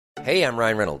Hey, I'm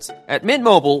Ryan Reynolds. At Mint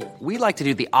Mobile, we like to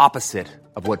do the opposite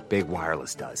of what Big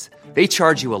Wireless does. They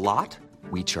charge you a lot,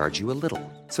 we charge you a little.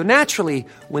 So naturally,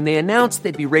 when they announced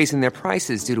they'd be raising their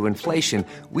prices due to inflation,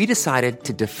 we decided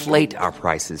to deflate our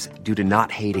prices due to not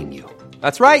hating you.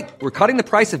 That's right. We're cutting the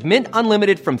price of Mint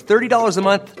Unlimited from $30 a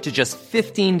month to just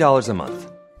 $15 a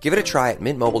month. Give it a try at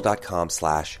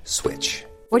mintmobile.com/switch.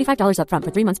 $45 up front for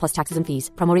 3 months plus taxes and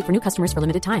fees. Promo rate for new customers for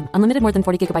limited time. Unlimited more than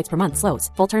 40 gigabytes per month. Slows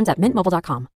full terms at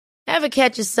mintmobile.com. Ever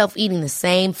catch yourself eating the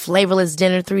same flavorless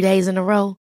dinner 3 days in a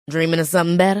row? Dreaming of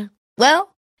something better?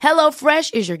 Well,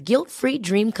 HelloFresh is your guilt-free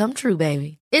dream come true,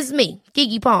 baby. It's me,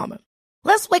 Keke Palmer.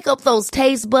 Let's wake up those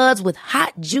taste buds with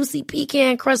hot, juicy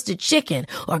pecan-crusted chicken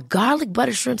or garlic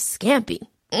butter shrimp scampi.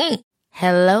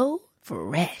 Hello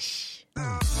Fresh.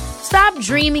 Stop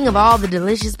dreaming of all the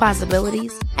delicious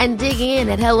possibilities and dig in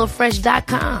at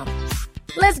HelloFresh.com.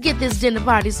 Let's get this dinner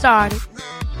party started.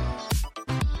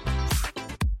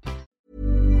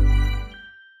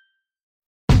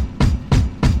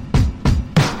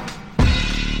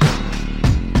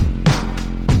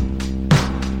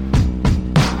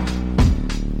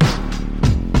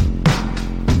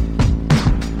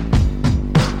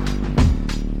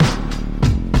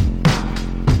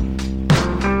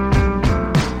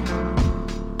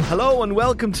 Hello and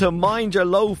welcome to Mind Your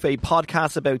Loaf, a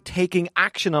podcast about taking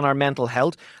action on our mental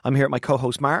health. I'm here with my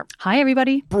co-host Mar. Hi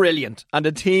everybody. Brilliant. And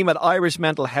a team at Irish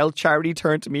mental health charity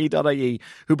turntome.ie,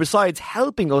 who besides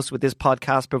helping us with this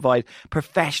podcast, provide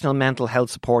professional mental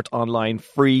health support online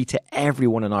free to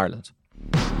everyone in Ireland.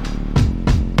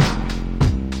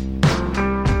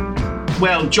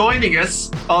 Well, joining us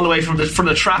all the way from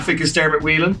the traffic is Dermot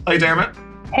Whelan. Hi Dermot.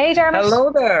 Hey Dermot.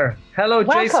 Hello there. Hello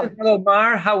Welcome. Jason. Hello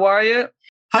Mar. How are you?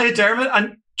 Hi Dermot.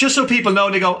 And just so people know,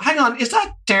 they go, hang on, is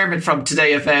that Dermot from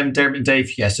Today FM, Dermot and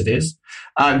Dave? Yes, it is.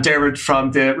 And Dermot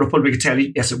from the Republic of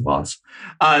Telly? Yes, it was.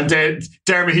 And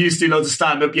Dermot, he used to do loads of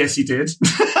stand-up? Yes, he did.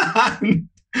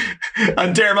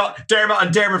 and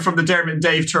Dermot from the Dermot and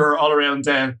Dave tour all around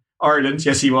Ireland?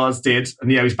 Yes, he did.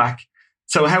 And yeah, he's back.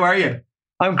 So how are you?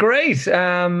 I'm great.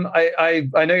 I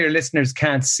know your listeners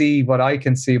can't see what I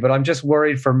can see, but I'm just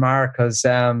worried for Mar because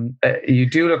you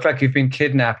do look like you've been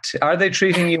kidnapped. Are they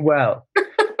treating you well?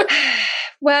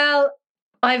 Well,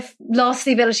 I've lost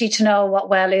the ability to know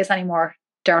what well is anymore,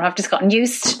 Dermot. I've just gotten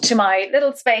used to my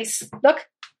little space. Look,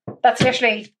 that's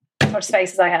literally as much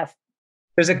space as I have.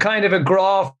 There's a kind of a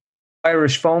Groff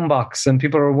Irish phone box and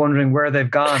people are wondering where they've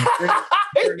gone.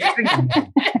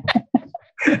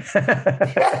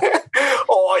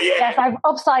 Oh yeah. Yes, I've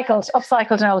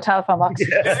upcycled an old telephone box.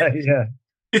 Yeah.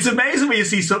 It's amazing when you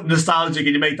see something nostalgic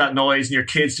and you make that noise and your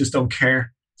kids just don't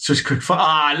care. It's just quick. Look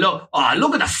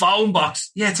at the phone box.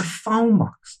 Yeah, it's a phone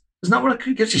box. It's not what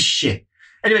it gives a shit.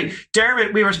 Anyway,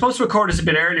 Dermot, we were supposed to record this a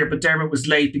bit earlier, but Dermot was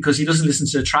late because he doesn't listen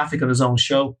to the traffic on his own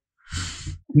show.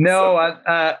 No,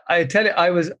 I tell you,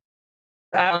 I was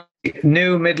at a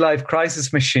new midlife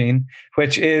crisis machine,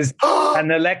 which is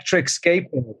an electric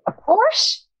skateboard. A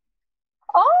Porsche?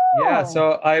 Oh! Yeah,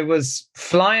 so I was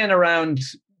flying around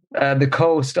the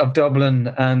coast of Dublin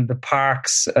and the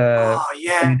parks,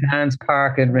 in Dan's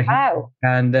Park in Raheen. Wow.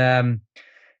 And then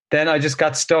I just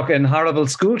got stuck in horrible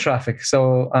school traffic.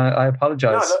 So I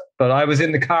apologise. No. But I was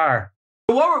in the car.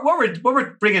 What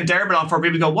we're bringing Dermot on for,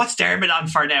 people go, what's Dermot on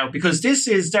for now? Because this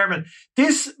is Dermot.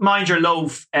 This Mind Your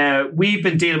Loaf, we've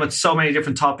been dealing with so many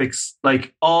different topics,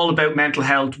 like all about mental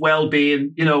health,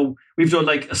 well-being. You know, we've done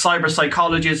like a cyber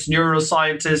psychologist,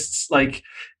 neuroscientists, like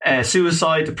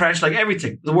suicide, depression, like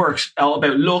everything. The works all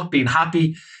about luck, being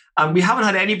happy. And we haven't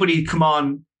had anybody come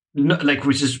on, like,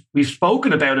 we've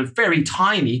spoken about it very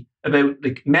tiny, about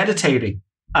like meditating.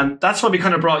 And that's why we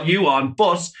kind of brought you on.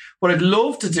 But what I'd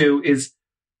love to do is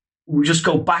we just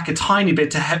go back a tiny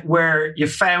bit to where you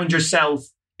found yourself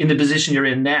in the position you're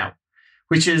in now,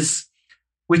 which is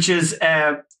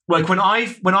like when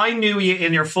I knew you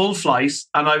in your full flight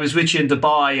and I was with you in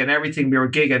Dubai and everything, we were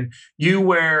gigging, you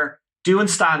were doing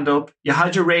stand-up, you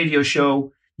had your radio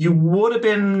show, you would have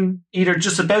been either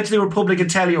just about to do Republic of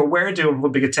Telly or were doing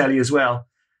Republic of Telly as well.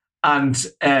 And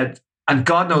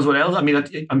God knows what else. I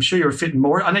mean, I'm sure you're fitting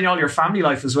more. And then all your family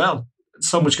life as well.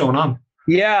 So much going on.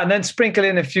 Yeah, and then sprinkle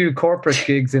in a few corporate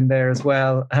gigs in there as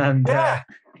well. And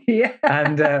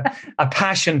and a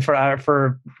passion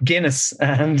for Guinness.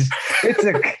 And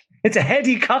it's a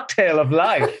heady cocktail of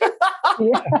life.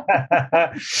 Well,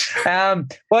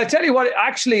 I tell you what,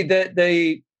 actually,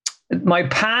 my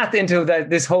path into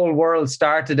this whole world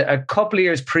started a couple of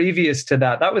years previous to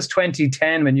that. That was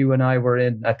 2010 when you and I were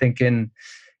in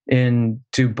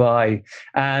Dubai.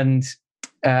 And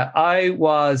I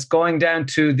was going down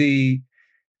to the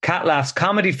Cat Laughs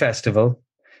Comedy Festival.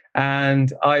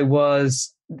 And I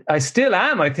still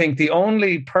am, I think, the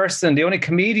only performing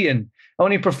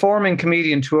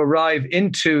comedian to arrive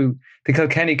into the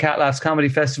Kilkenny Cat Laughs Comedy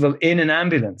Festival in an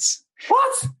ambulance.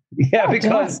 What? Yeah,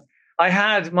 because I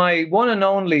had my one and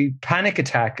only panic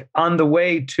attack on the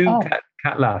way to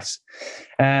Cat Laughs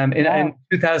in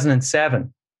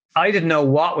 2007. I didn't know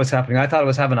what was happening. I thought I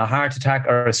was having a heart attack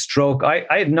or a stroke. I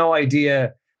had no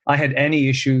idea I had any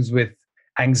issues with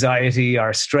anxiety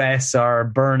or stress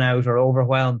or burnout or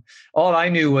overwhelm. All I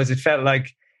knew was it felt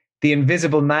like the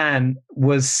invisible man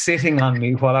was sitting on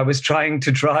me while I was trying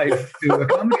to drive to a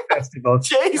comedy festival.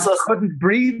 Jesus. I couldn't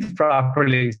breathe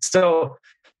properly. So,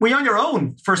 were you on your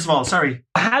own, first of all? Sorry.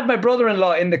 I had my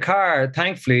brother-in-law in the car,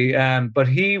 thankfully, but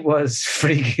he was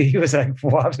freaky. He was like,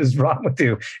 what is wrong with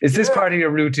you? Is this part of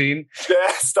your routine? Yeah,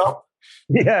 stop.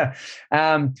 Yeah.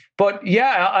 But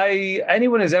yeah,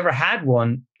 anyone who's ever had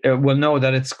one will know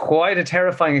that it's quite a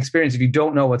terrifying experience if you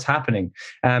don't know what's happening,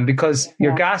 because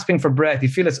you're gasping for breath. You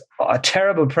feel a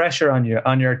terrible pressure on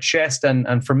your chest.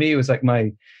 And for me, it was like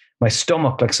my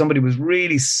stomach, like somebody was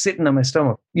really sitting on my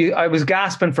stomach. I was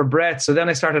gasping for breath. So then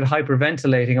I started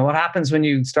hyperventilating. And what happens when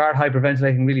you start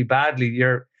hyperventilating really badly,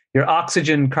 your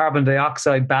oxygen, carbon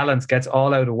dioxide balance gets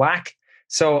all out of whack.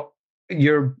 So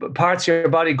your parts of your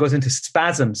body goes into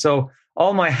spasm. So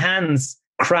all my hands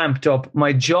cramped up,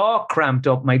 my jaw cramped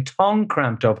up, my tongue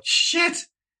cramped up. Shit.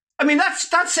 I mean, that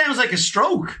sounds like a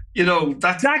stroke.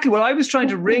 That's exactly. Well, I was trying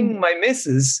to ring my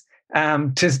missus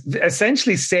to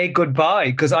essentially say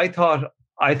goodbye because I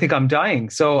think I'm dying.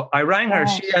 So I rang her.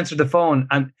 She answered the phone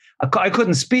and I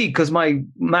couldn't speak because my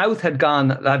mouth had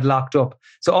locked up.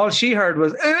 So all she heard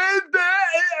was,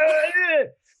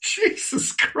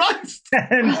 Jesus Christ.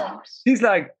 And she's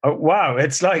like, oh, wow,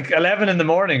 it's like 11 in the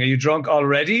morning. Are you drunk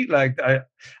already? Like,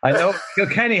 I know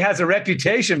Kilkenny has a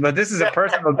reputation, but this is a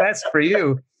personal best for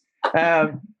you.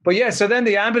 But yeah, so then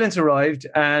the ambulance arrived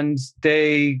and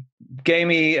they gave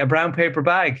me a brown paper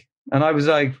bag. And I was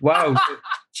like, wow,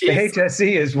 the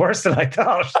HSE is worse than I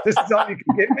thought. This is all you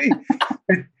can give me.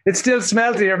 It still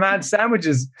smells of your man's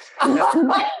sandwiches.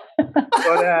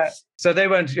 But so they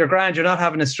went, you're grand, you're not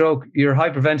having a stroke, you're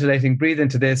hyperventilating, breathe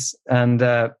into this. And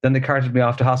then they carted me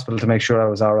off to hospital to make sure I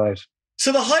was all right.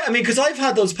 So because I've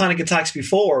had those panic attacks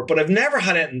before, but I've never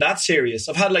had anything that serious.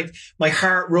 I've had like my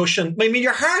heart rushing. I mean,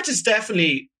 your heart is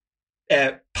definitely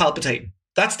palpitating.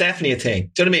 That's definitely a thing.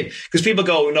 Do you know what I mean? Because people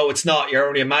go, no, it's not. You're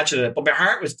only imagining it. But my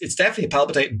heart it's definitely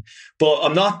palpitating. But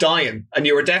I'm not dying. And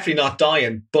you were definitely not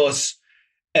dying. But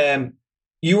were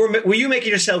you making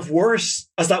yourself worse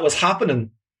as that was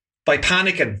happening by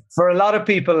panicking? For a lot of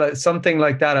people, something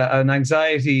like that, an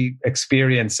anxiety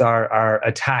experience or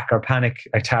attack or panic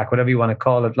attack, whatever you want to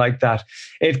call it, like that,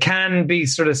 it can be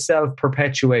sort of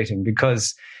self-perpetuating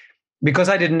because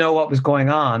I didn't know what was going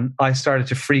on. I started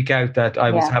to freak out that I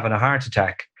was having a heart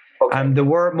attack. Okay. And the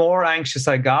more anxious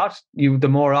I got, the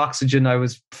more oxygen I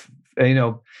was,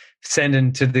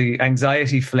 sending to the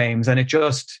anxiety flames, and it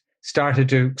just started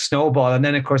to snowball. And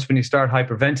then, of course, when you start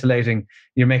hyperventilating,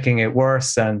 you're making it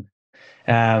worse. And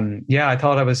I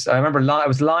remember I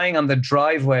was lying on the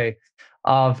driveway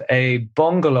of a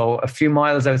bungalow a few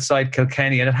miles outside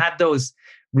Kilkenny, and it had those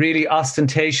really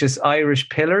ostentatious Irish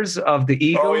pillars of the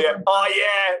eagle. Oh, yeah.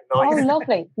 Nice. Oh,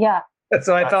 lovely. Yeah.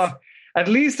 So I thought, at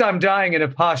least I'm dying in a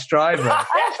posh driveway.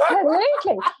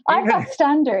 Absolutely. I've got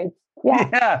standards. Yeah.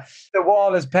 Yeah. The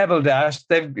wall is pebble dashed.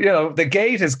 The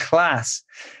gate is class.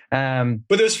 But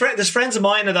there's friends of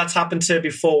mine that's happened to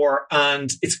before, and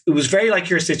it was very like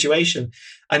your situation.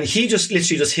 And he just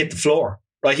literally just hit the floor.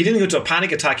 Right? He didn't go to a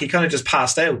panic attack. He kind of just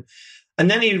passed out. And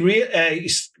then they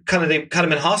had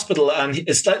him in hospital, and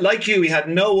it's like you. He had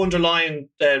no underlying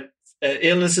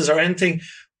illnesses or anything,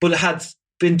 but had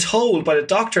been told by the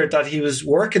doctor that he was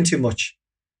working too much.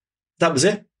 That was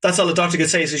it. That's all the doctor could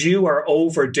say is you are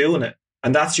overdoing it,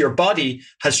 and that's your body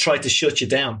has tried to shut you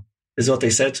down, is what they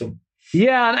said to him.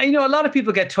 Yeah, and a lot of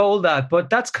people get told that, but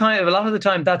that's kind of a lot of the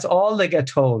time that's all they get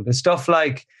told. It's stuff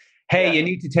like, "Hey, you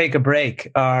need to take a break,"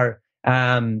 or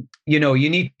you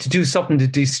need to do something to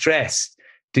de-stress.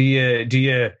 Do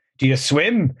you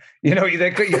swim? You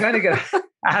kind of get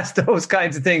asked those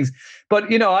kinds of things.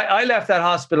 But, I left that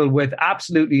hospital with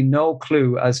absolutely no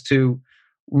clue as to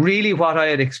really what I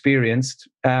had experienced,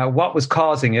 what was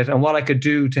causing it, and what I could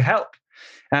do to help.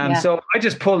 So I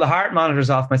just pulled the heart monitors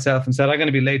off myself and said, I'm going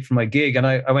to be late for my gig. And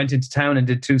I went into town and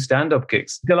did 2 stand-up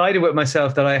gigs. Delighted with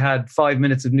myself that I had 5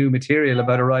 minutes of new material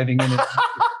about arriving in it.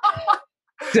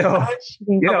 So,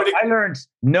 I learned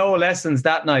no lessons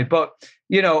that night. But,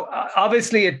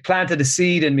 obviously it planted a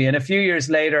seed in me. And a few years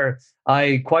later,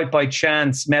 I, quite by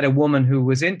chance, met a woman who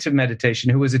was into meditation,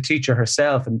 who was a teacher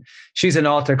herself. And she's an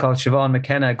author called Siobhan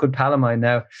McKenna, a good pal of mine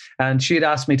now. And she had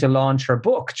asked me to launch her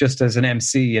book just as an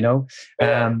MC,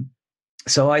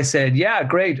 So I said, yeah,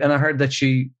 great. And I heard that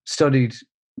she studied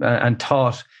and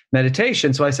taught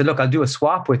meditation. So I said, look, I'll do a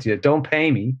swap with you. Don't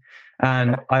pay me.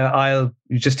 And I'll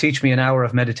just teach me an hour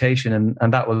of meditation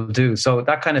and that will do. So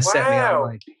that kind of set me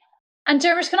on. And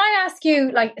Dermot, can I ask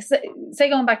you, say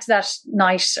going back to that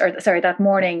night, that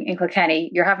morning in Kilkenny,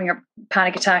 you're having your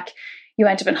panic attack, you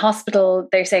end up in hospital,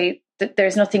 they say that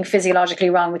there's nothing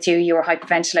physiologically wrong with you, you were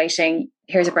hyperventilating,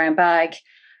 here's a brown bag,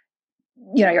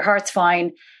 your heart's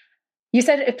fine. You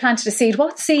said it planted a seed.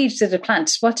 What seed did it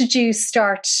plant? What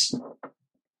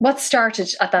started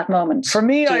at that moment? For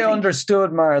me, I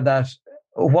understood, Mara, that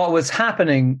what was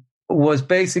happening was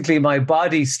basically my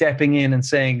body stepping in and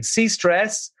saying, see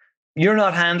stress, you're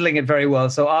not handling it very well,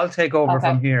 so I'll take over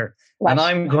from here. Right. And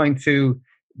I'm going to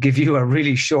give you a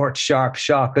really short, sharp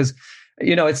shock. Because,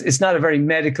 it's not a very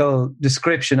medical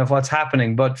description of what's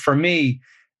happening. But for me,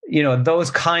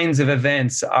 those kinds of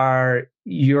events are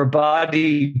your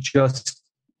body just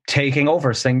taking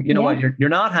over, saying, what, you're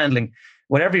not handling,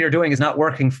 whatever you're doing is not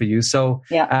working for you. So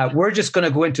we're just going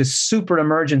to go into super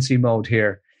emergency mode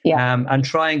here and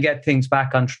try and get things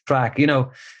back on track.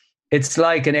 It's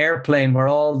like an airplane where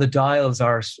all the dials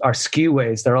are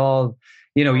skeways. They're all,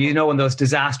 in those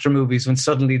disaster movies when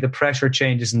suddenly the pressure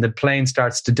changes and the plane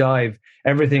starts to dive,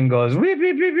 everything goes, beep,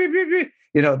 beep, beep, beep, beep,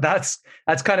 beep. That's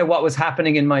kind of what was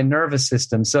happening in my nervous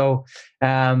system. So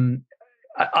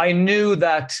I knew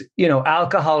that,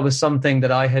 alcohol was something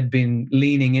that I had been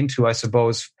leaning into, I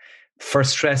suppose, for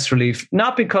stress relief.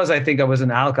 Not because I think I was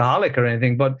an alcoholic or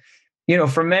anything, but,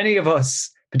 for many of us,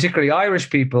 particularly Irish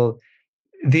people,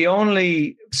 the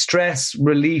only stress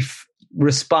relief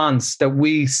response that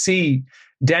we see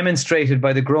demonstrated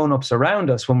by the grown-ups around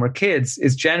us when we're kids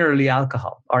is generally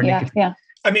alcohol or nicotine. Yeah.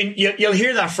 I mean, you'll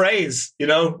hear that phrase,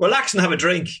 relax and have a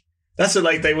drink. That's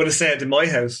what they would have said in my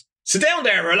house. Sit down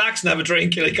there, relax and have a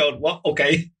drink. You're like, oh, what?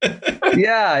 Okay.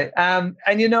 Yeah. And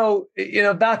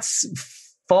that's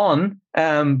fun,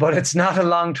 but it's not a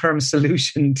long-term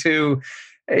solution to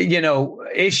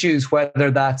issues, whether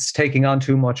that's taking on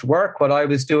too much work, what I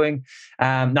was doing,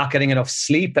 not getting enough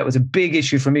sleep. That was a big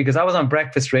issue for me because I was on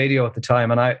breakfast radio at the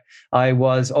time and I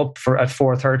was up at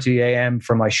 4:30 a.m.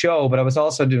 for my show, but I was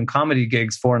also doing comedy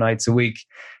gigs 4 nights a week,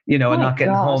 and not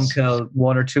getting home till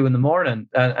 1 or 2 in the morning.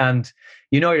 And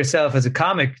yourself as a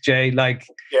comic, Jay,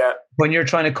 when you're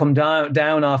trying to come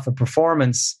down off a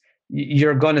performance,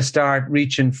 you're going to start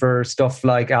reaching for stuff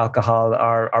like alcohol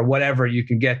or whatever you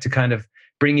can get to kind of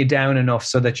bring you down enough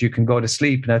so that you can go to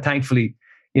sleep. Now, thankfully,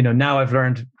 now I've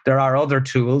learned there are other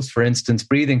tools, for instance,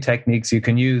 breathing techniques you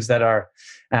can use that are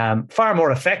far more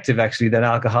effective actually than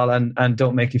alcohol and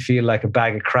don't make you feel like a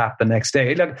bag of crap the next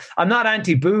day. Look, I'm not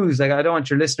anti-booze. I don't want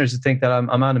your listeners to think that I'm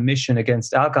on a mission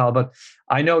against alcohol, but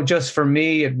I know just for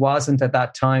me, it wasn't at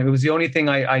that time. It was the only thing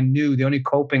I knew, the only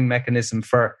coping mechanism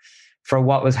for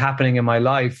what was happening in my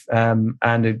life, and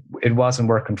it wasn't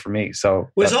working for me. So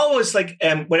it was always like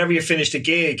whenever you finished a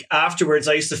gig afterwards,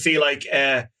 I used to feel like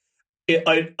I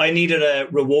needed a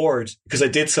reward because I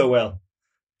did so well.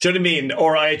 Do you know what I mean?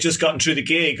 Or I had just gotten through the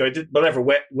gig, or I did whatever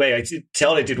way I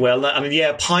tell I did well. I mean,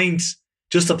 a pint,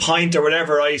 just a pint or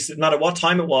whatever. No matter what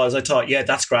time it was, I thought, yeah,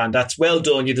 that's grand. That's well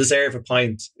done. You deserve a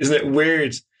pint. Isn't it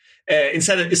weird?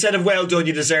 Instead of well done,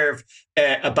 you deserve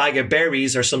a bag of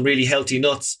berries or some really healthy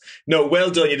nuts. No, well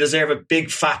done, you deserve a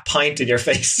big fat pint in your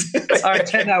face. Or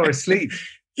 10 hours sleep.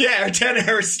 Yeah, or 10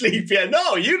 hours sleep. Yeah,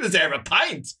 no, you deserve a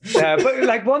pint.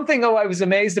 But one thing I was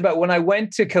amazed about when I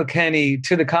went to Kilkenny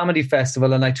to the comedy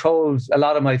festival and I told a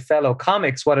lot of my fellow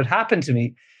comics what had happened to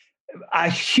me, a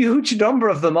huge number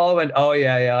of them all went, oh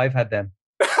yeah, I've had them.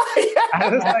 I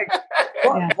was like,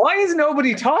 why is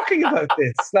nobody talking about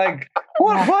this? Like,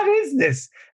 what is this?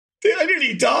 I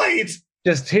nearly died.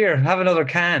 Just here, have another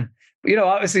can.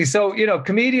 Obviously, so,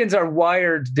 comedians are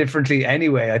wired differently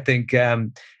anyway, I think.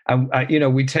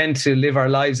 We tend to live our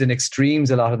lives in extremes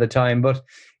a lot of the time. But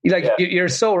you're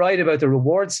so right about the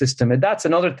reward system. And that's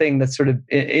another thing that's sort of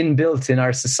inbuilt in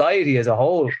our society as a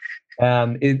whole,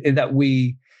 in that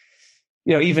we,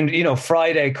 even,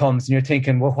 Friday comes and you're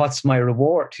thinking, well, what's my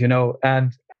reward?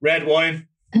 And red wine.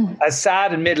 As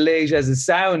sad and middle-aged as it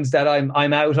sounds that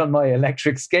I'm out on my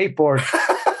electric skateboard,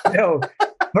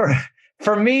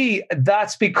 for me,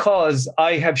 that's because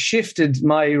I have shifted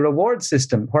my reward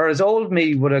system. Whereas old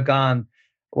me would have gone,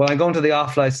 well, I'm going to the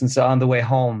off license on the way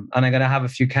home and I'm going to have a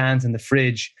few cans in the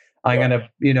fridge I'm going to,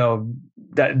 you know,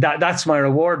 that's my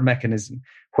reward mechanism.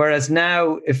 Whereas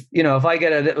now, if I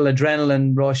get a little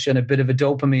adrenaline rush and a bit of a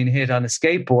dopamine hit on a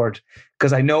skateboard,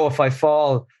 because I know if I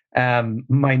fall,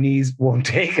 my knees won't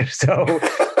take it. So,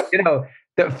 you know,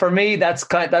 for me,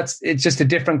 it's just a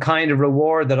different kind of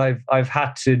reward that I've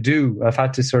had to do. I've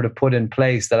had to sort of put in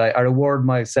place that I reward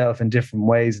myself in different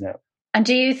ways now. And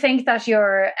do you think that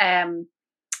your,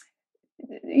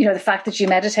 the fact that you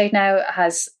meditate now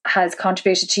has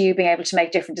contributed to you being able to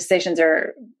make different decisions,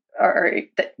 or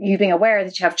that you being aware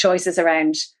that you have choices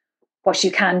around what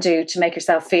you can do to make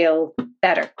yourself feel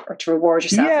better or to reward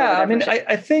yourself? Yeah, I mean,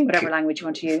 I think whatever language you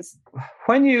want to use.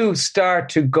 When you start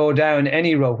to go down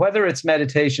any road, whether it's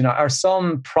meditation or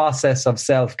some process of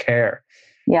self-care,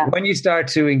 when you start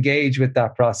to engage with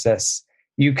that process,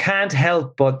 you can't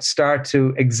help but start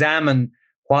to examine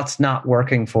what's not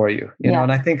working for you. You know,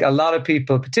 and I think a lot of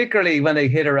people, particularly when they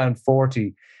hit around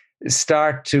 40,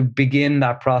 start to begin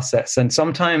that process. And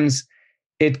sometimes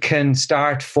it can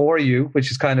start for you,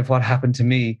 which is kind of what happened to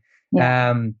me.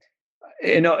 Yeah.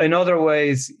 In other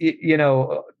ways, you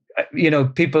know,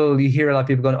 people, you hear a lot of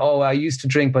people going, "Oh, I used to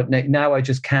drink, but now I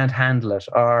just can't handle it."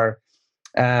 Or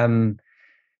some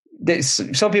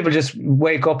people just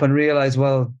wake up and realize,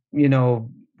 well, you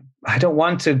know, I don't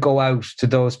want to go out to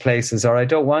those places, or I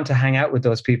don't want to hang out with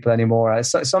those people anymore.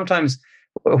 Sometimes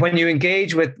when you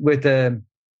engage with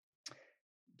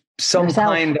some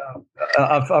yourself, kind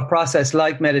of process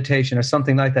like meditation or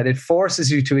something like that, it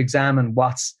forces you to examine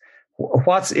what's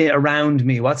around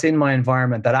me, what's in my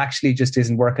environment that actually just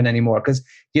isn't working anymore. Because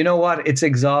you know what? It's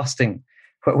exhausting.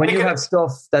 When you have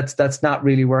stuff that's not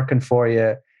really working for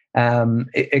you,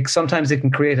 sometimes it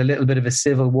can create a little bit of a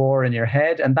civil war in your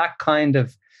head, and that kind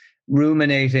of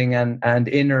ruminating and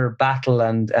inner battle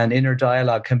and inner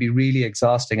dialogue can be really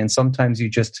exhausting. And sometimes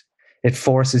it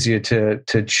forces you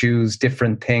to choose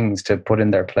different things to put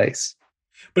in their place.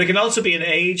 But it can also be an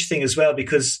age thing as well,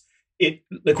 because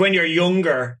like when you're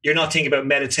younger, you're not thinking about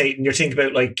meditating. You're thinking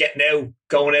about like getting out,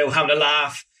 going out, having a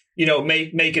laugh, you know,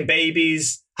 making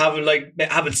babies, having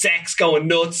sex, going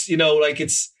nuts, you know, like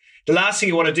it's the last thing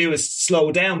you want to do is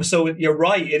slow down. So you're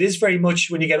right. It is very much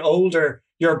when you get older,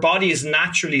 your body is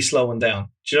naturally slowing down.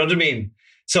 Do you know what I mean?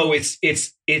 So it's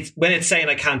when it's saying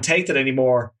I can't take that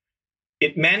anymore,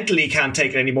 it mentally can't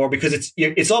take it anymore, because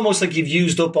it's almost like you've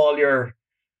used up all your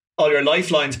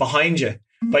lifelines behind you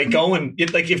by going,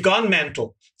 like you've gone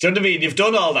mental. Do you know what I mean? You've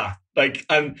done all that. Like,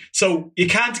 and so you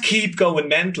can't keep going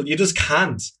mental. You just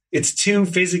can't. It's too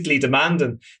physically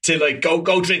demanding to like go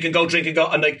drink and go.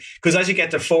 And like, because as you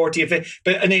get to 40,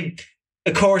 but I mean,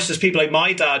 of course, there's people like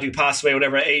my dad who passed away,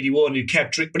 whatever, at 81, who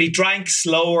kept drinking, but he drank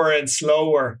slower and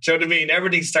slower. Do you know what I mean?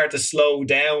 Everything started to slow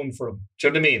down for him. Do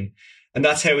you know what I mean? And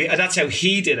that's how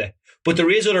he did it. But there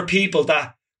is other people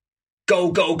that go,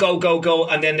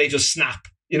 and then they just snap.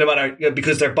 You know,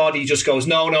 because their body just goes,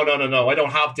 no. I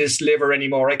don't have this liver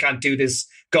anymore. I can't do this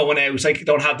going out. I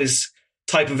don't have this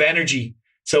type of energy.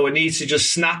 So it needs to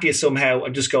just snap you somehow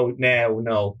and just go,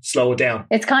 no, slow it down.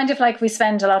 It's kind of like we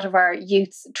spend a lot of our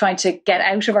youth trying to get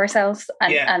out of ourselves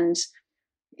and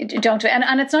don't.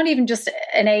 And it's not even just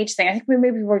an age thing. I think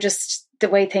maybe we're just the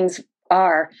way things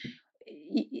are.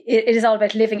 It is all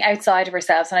about living outside of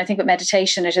ourselves. And I think with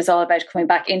meditation, it is all about coming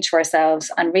back into ourselves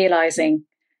and realizing,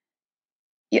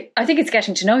 I think it's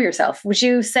getting to know yourself. Would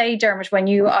you say, Dermot, when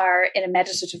you are in a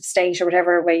meditative state or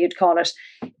whatever way you'd call it,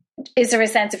 is there a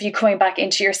sense of you coming back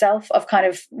into yourself, of kind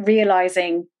of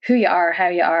realizing who you are, how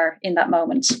you are in that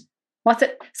moment? What's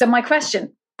it? So my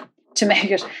question, to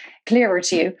make it clearer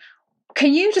to you,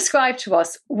 can you describe to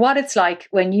us what it's like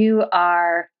when you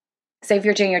are, say if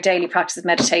you're doing your daily practice of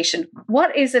meditation,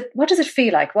 what is it? What does it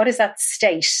feel like? What is that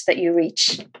state that you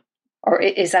reach? Or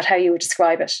is that how you would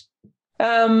describe it?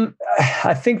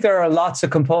 I think there are lots of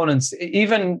components,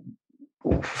 even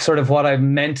sort of what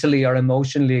I'm mentally or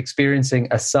emotionally experiencing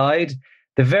aside.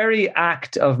 The very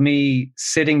act of me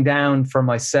sitting down for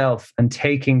myself and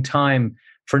taking time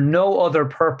for no other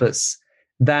purpose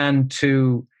than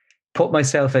to put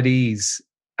myself at ease,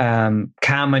 calm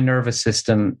my nervous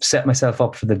system, set myself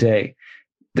up for the day.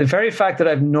 The very fact that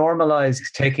I've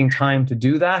normalized taking time to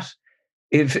do that,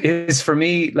 it is for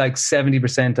me like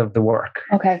 70% of the work.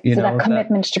 Okay. So that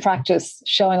commitment to practice,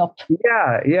 showing up.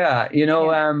 Yeah.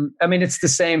 I mean, it's the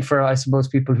same for, I suppose,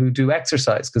 people who do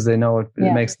exercise because they know it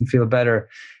makes them feel better.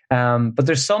 But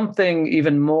there's something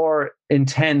even more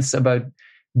intense about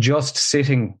just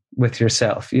sitting with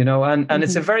yourself, and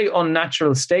it's a very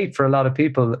unnatural state for a lot of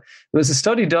people. There was a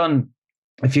study done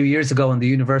a few years ago in the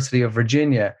University of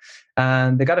Virginia,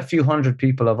 And they got a few hundred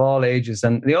people of all ages.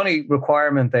 And the only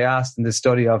requirement they asked in this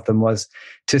study of them was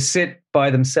to sit by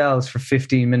themselves for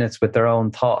 15 minutes with their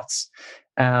own thoughts.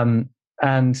 And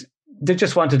they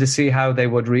just wanted to see how they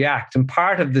would react. And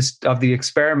part of the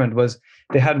experiment was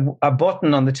they had a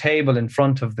button on the table in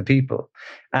front of the people.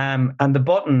 And the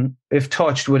button, if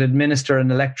touched, would administer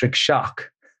an electric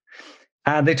shock.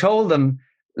 And they told them,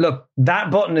 look,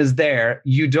 that button is there.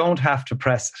 You don't have to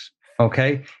press it.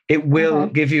 Okay, it will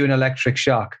give you an electric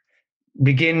shock.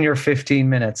 Begin your 15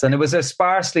 minutes. And it was a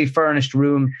sparsely furnished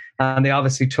room, and they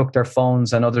obviously took their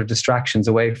phones and other distractions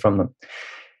away from them.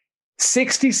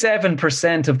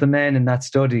 67% of the men in that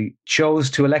study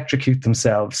chose to electrocute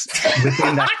themselves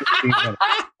within that 15 minutes.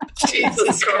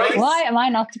 Jesus Christ. Why am I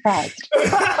not surprised?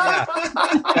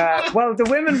 Well, the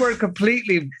women were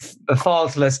completely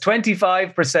faultless.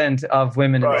 25% of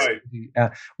women in the study.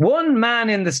 One man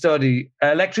in the study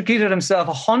electrocuted himself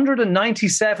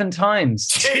 197 times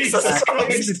Jesus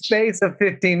Christ. in the space of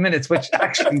 15 minutes, which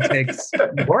actually takes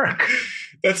work.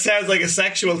 That sounds like a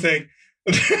sexual thing.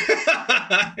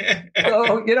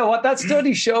 So, you know, what that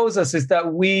study shows us is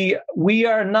that we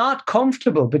are not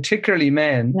comfortable, particularly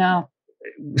men,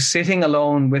 sitting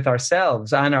alone with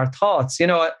ourselves and our thoughts. You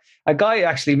know, a guy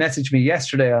actually messaged me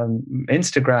yesterday on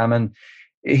Instagram, and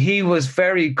he was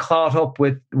very caught up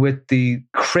with the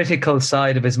critical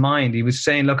side of his mind. He was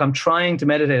saying, look, I'm trying to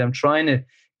meditate. I'm trying to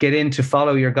get in to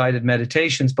follow your guided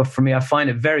meditations. But for me, I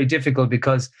find it very difficult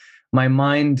because my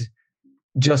mind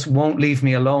just won't leave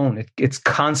me alone. It's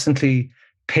constantly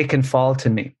picking fault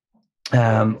in me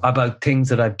about things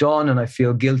that I've done, and I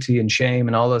feel guilty and shame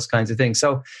and all those kinds of things.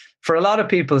 So for a lot of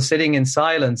people, sitting in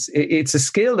silence, it's a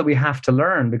skill that we have to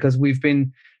learn because we've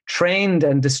been trained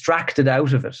and distracted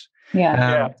out of it.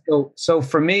 So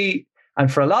for me,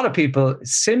 and for a lot of people,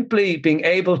 simply being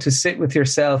able to sit with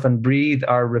yourself and breathe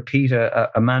or repeat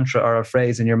a mantra or a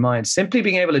phrase in your mind, simply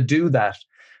being able to do that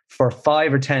for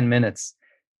 5 or 10 minutes,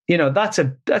 you know, that's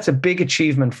a big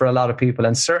achievement for a lot of people.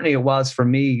 And certainly it was for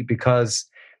me because,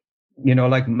 you know,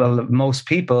 like most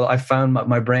people, I found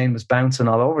my brain was bouncing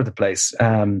all over the place.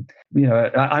 You know,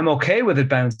 I'm okay with it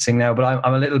bouncing now, but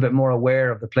I'm a little bit more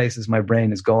aware of the places my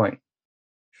brain is going.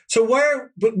 So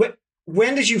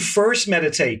when did you first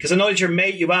meditate? Because I know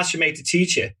that you asked your mate to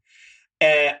teach you.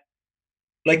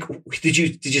 Like, did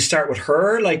you start with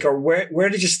her? Like, or where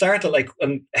did you start it? Like,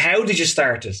 and how did you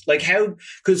start it? Like, how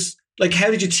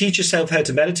did you teach yourself how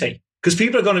to meditate? Because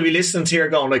people are going to be listening to you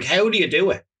going, like, how do you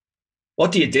do it?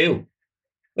 What do you do?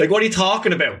 Like, what are you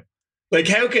talking about? Like,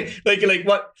 how can, like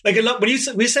what, like a lot, when you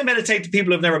say meditate to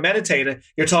people who've never meditated,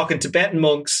 you're talking Tibetan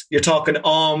monks, you're talking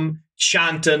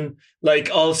chanting, like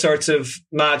all sorts of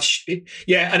match.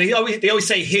 Yeah. And they always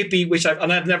say hippie, which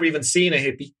I've never even seen a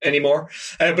hippie anymore.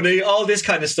 But all this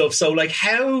kind of stuff. So like,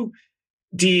 how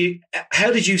did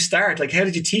you start? Like, how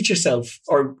did you teach yourself,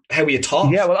 or how were you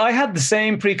taught? Yeah, well, I had the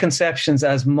same preconceptions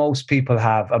as most people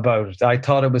have about it. I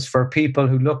thought it was for people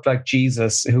who looked like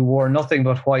Jesus, who wore nothing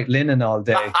but white linen all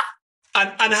day.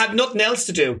 and had nothing else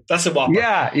to do. That's a whopper.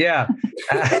 Yeah.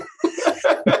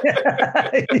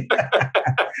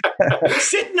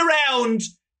 Sitting around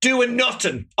doing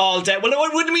nothing all day. Well,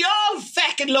 wouldn't we all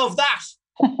fucking love that?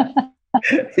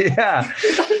 Yeah.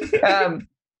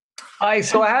 I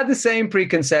had the same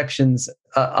preconceptions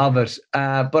of it,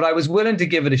 but I was willing to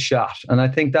give it a shot. And I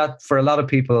think that for a lot of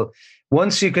people,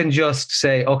 once you can just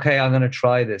say, okay, I'm going to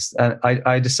try this. And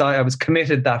I decided I was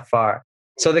committed that far.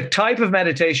 So the type of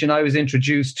meditation I was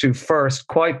introduced to first,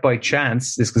 quite by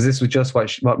chance, because this was just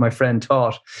what my friend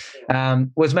taught,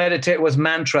 was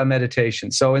mantra meditation.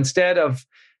 So instead of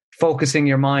focusing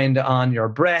your mind on your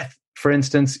breath, for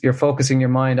instance, you're focusing your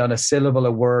mind on a syllable,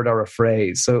 a word, or a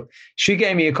phrase. So she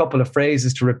gave me a couple of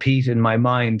phrases to repeat in my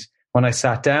mind when I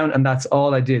sat down, and that's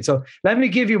all I did. So let me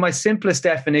give you my simplest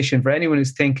definition for anyone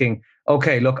who's thinking,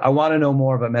 okay, look, I want to know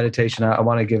more about meditation. I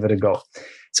want to give it a go.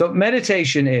 So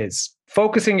meditation is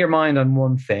focusing your mind on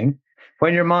one thing.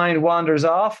 When your mind wanders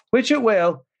off, which it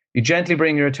will, you gently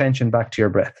bring your attention back to your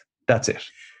breath. That's it.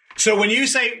 So when you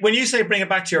say bring it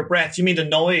back to your breath, you mean the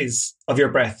noise of your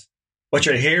breath? What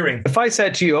you're hearing. If I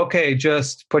said to you, okay,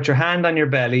 just put your hand on your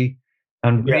belly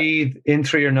and breathe in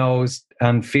through your nose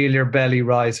and feel your belly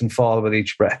rise and fall with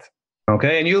each breath.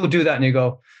 Okay. And you'll do that and you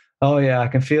go, oh yeah, I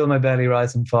can feel my belly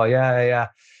rise and fall. Yeah.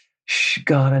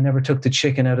 God, I never took the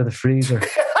chicken out of the freezer.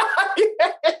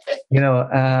 You know,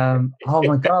 oh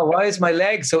my God, why is my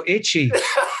leg so itchy?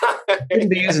 I shouldn't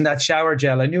be using that shower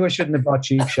gel. I knew I shouldn't have bought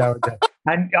cheap shower gel.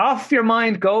 And off your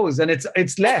mind goes and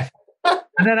it's left.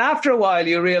 And then after a while,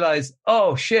 you realize,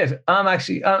 oh shit,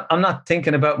 I'm not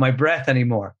thinking about my breath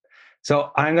anymore.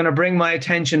 So I'm going to bring my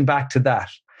attention back to that.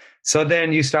 So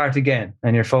then you start again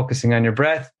and you're focusing on your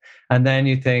breath. And then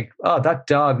you think, oh,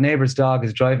 that neighbor's dog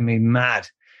is driving me mad.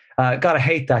 God, I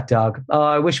hate that dog. Oh,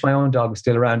 I wish my own dog was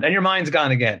still around. And your mind's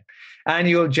gone again. And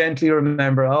you'll gently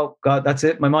remember, oh, God, that's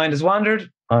it. My mind has wandered.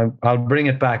 I'll bring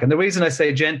it back. And the reason I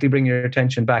say gently bring your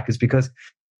attention back is because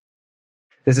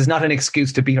this is not an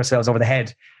excuse to beat ourselves over the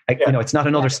head. It's not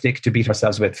another stick to beat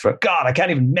ourselves with for, God, I can't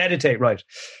even meditate right.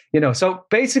 So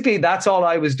basically that's all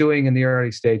I was doing in the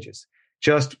early stages.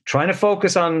 Just trying to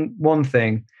focus on one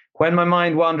thing. When my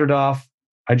mind wandered off,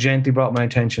 I gently brought my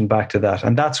attention back to that.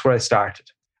 And that's where I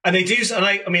started. And they do.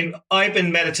 And I've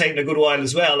been meditating a good while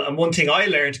as well. And one thing I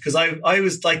learned, because I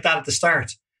was like that at the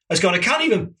start, I was going, I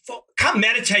can't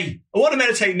meditate. I want to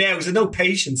meditate now because I have no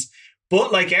patience.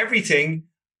 But like everything,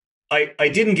 I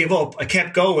didn't give up. I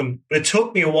kept going. But it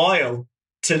took me a while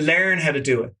to learn how to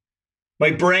do it. My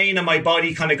brain and my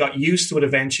body kind of got used to it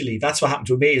eventually. That's what happened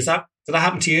to me. Did that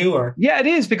happen to you? Or yeah, it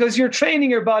is, because you're training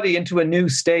your body into a new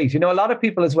state. A lot of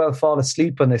people as well fall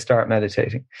asleep when they start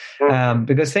meditating.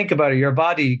 Because think about it, your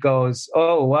body goes,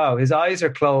 oh, wow, his eyes are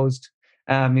closed.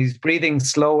 He's breathing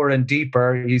slower and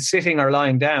deeper. He's sitting or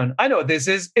lying down. I know what this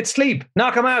is. It's sleep.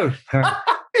 Knock him out.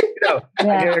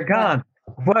 You're gone.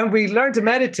 When we learn to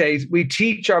meditate, we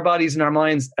teach our bodies and our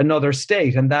minds another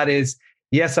state. And that is,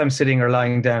 yes, I'm sitting or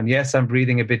lying down. Yes, I'm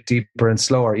breathing a bit deeper and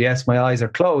slower. Yes, my eyes are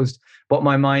closed, but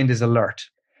my mind is alert.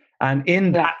 And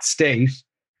in that state,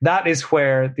 that is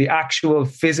where the actual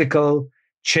physical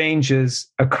changes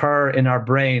occur in our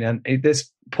brain. And this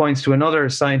points to another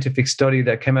scientific study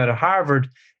that came out of Harvard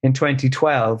in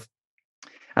 2012.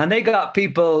 And they got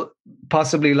people,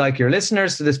 possibly like your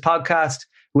listeners to this podcast,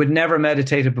 who had never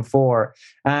meditated before.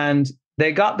 And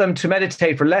they got them to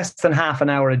meditate for less than half an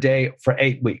hour a day for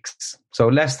 8 weeks. So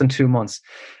less than 2 months.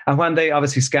 And when they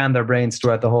obviously scanned their brains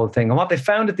throughout the whole thing, and what they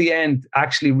found at the end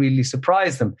actually really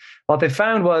surprised them. What they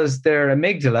found was their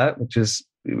amygdala, which is,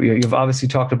 you've obviously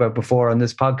talked about before on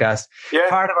this podcast,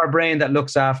 part of our brain that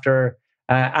looks after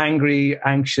angry,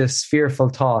 anxious, fearful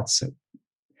thoughts,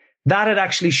 that had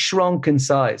actually shrunk in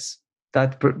size.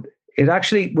 That it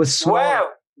actually was small. Wow.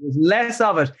 There was less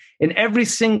of it in every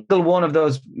single one of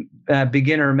those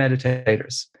beginner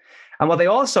meditators. And what they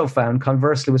also found,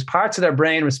 conversely, was parts of their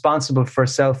brain responsible for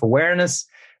self-awareness,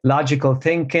 logical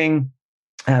thinking,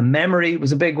 memory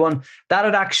was a big one. That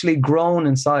had actually grown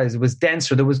in size. It was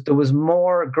denser. There was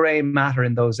more gray matter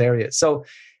in those areas. So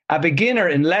a beginner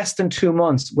in less than 2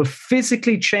 months will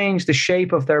physically change the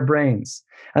shape of their brains.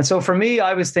 And so for me,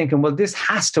 I was thinking, well, this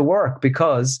has to work,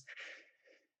 because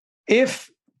if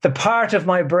the part of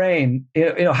my brain,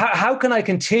 how can I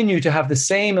continue to have the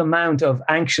same amount of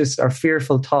anxious or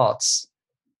fearful thoughts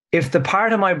if the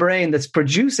part of my brain that's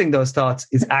producing those thoughts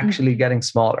is actually getting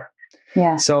smaller?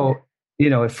 Yeah. So,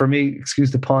 for me, excuse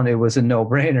the pun, it was a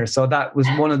no-brainer. So that was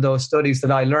one of those studies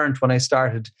that I learned when I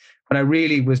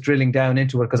really was drilling down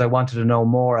into it, because I wanted to know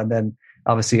more, and then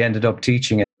obviously ended up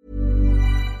teaching it.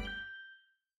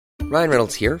 Ryan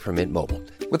Reynolds here from Mint Mobile.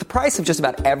 With the price of just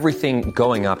about everything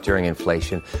going up during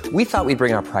inflation, we thought we'd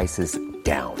bring our prices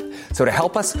down. So to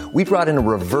help us, we brought in a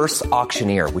reverse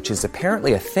auctioneer, which is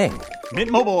apparently a thing. Mint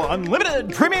Mobile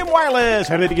Unlimited Premium Wireless.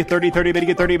 How to get 30, 30, bit to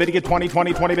get 30, bit to get 20,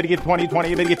 20, 20, bit to get 20,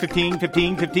 20, bit to get 15,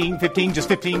 15, 15, 15, just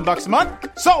 $15 a month?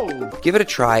 Sold! Give it a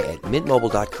try at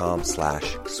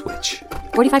mintmobile.com/switch.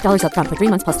 $45 up front for 3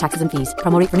 months plus taxes and fees.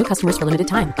 Promo rate for new customers for limited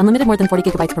time. Unlimited more than 40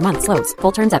 gigabytes per month. Slows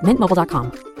full terms at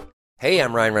mintmobile.com. Hey,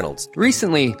 I'm Ryan Reynolds.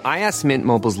 Recently, I asked Mint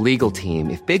Mobile's legal team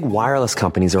if big wireless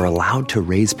companies are allowed to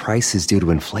raise prices due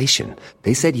to inflation.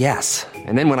 They said yes.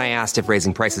 And then when I asked if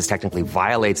raising prices technically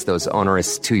violates those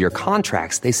onerous 2-year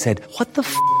contracts, they said, "What the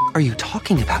f*** are you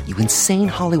talking about, you insane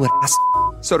Hollywood ass?"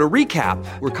 So to recap,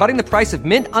 we're cutting the price of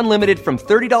Mint Unlimited from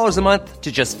 $30 a month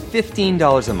to just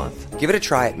 $15 a month. Give it a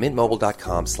try at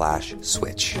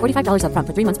mintmobile.com/switch. $45 up front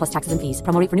for 3 months plus taxes and fees.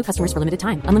 Promo rate for new customers for limited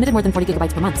time. Unlimited more than 40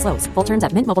 gigabytes per month. Slows full terms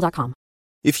at mintmobile.com.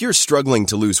 If you're struggling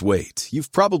to lose weight,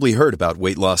 you've probably heard about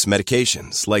weight loss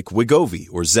medications like Wegovy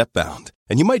or Zepbound,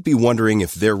 and you might be wondering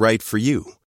if they're right for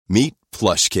you. Meet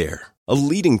PlushCare, a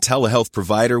leading telehealth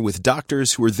provider with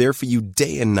doctors who are there for you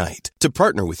day and night to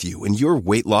partner with you in your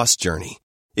weight loss journey.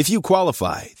 If you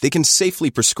qualify, they can safely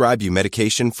prescribe you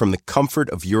medication from the comfort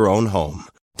of your own home.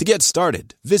 To get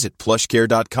started, visit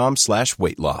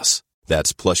plushcare.com/weightloss.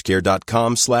 That's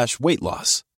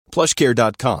plushcare.com/weightloss.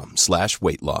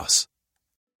 plushcare.com/weightloss.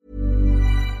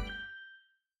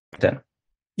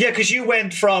 Yeah, because you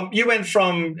went from doing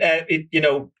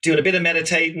a bit of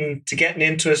meditating to getting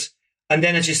into it, and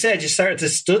then, as you said, you started to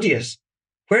study it.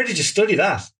 Where did you study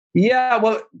that? Yeah,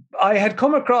 well, I had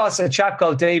come across a chap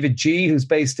called David G, who's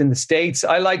based in the States.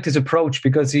 I liked his approach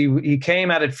because he came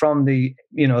at it from the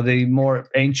more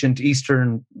ancient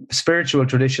Eastern spiritual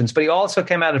traditions, but he also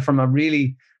came at it from a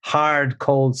really hard,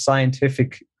 cold,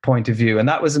 scientific point of view. And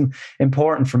that was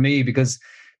important for me because,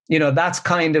 that's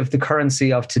kind of the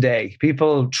currency of today.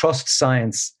 People trust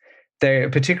science. They're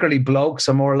particularly blokes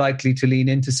are more likely to lean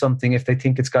into something if they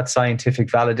think it's got scientific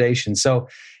validation. So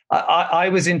I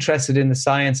was interested in the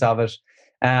science of it.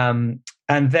 And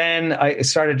then I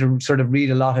started to sort of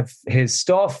read a lot of his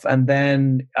stuff. And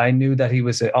then I knew that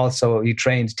he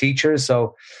trained teachers.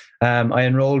 So I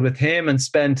enrolled with him and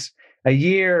spent a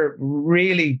year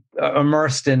really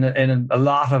immersed in a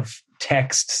lot of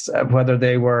texts, whether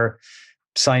they were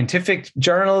scientific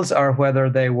journals or whether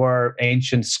they were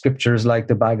ancient scriptures like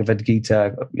the Bhagavad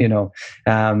Gita,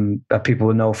 that people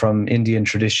would know from Indian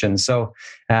tradition. So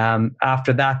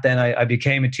after that, then I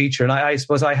became a teacher. And I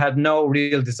suppose I had no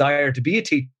real desire to be a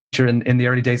teacher in the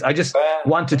early days. I just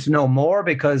wanted to know more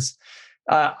because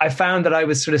I found that I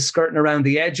was sort of skirting around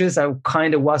the edges. I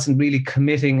kind of wasn't really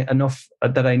committing enough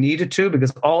that I needed to,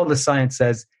 because all the science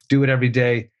says, do it every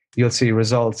day, you'll see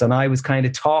results. And I was kind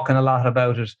of talking a lot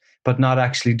about it, but not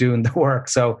actually doing the work.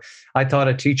 So I thought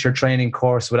a teacher training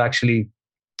course would actually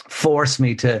force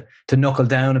me to knuckle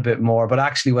down a bit more. But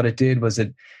actually what it did was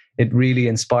it really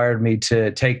inspired me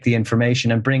to take the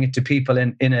information and bring it to people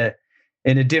in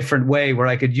a different way, where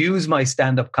I could use my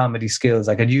stand-up comedy skills.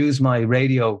 I could use my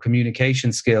radio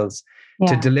communication skills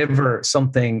to deliver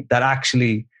something that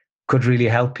actually could really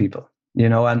help people,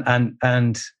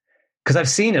 and because I've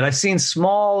seen it. I've seen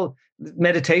small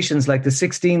meditations like the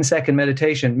 16-second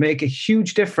meditation make a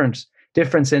huge difference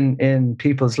in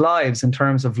people's lives in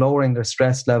terms of lowering their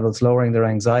stress levels, lowering their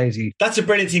anxiety. That's a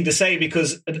brilliant thing to say,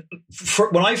 because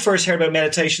when I first heard about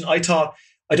meditation, I thought,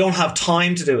 I don't have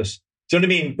time to do it. Do you know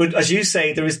what I mean? But as you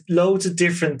say, there is loads of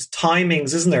different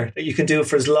timings, isn't there, that you can do it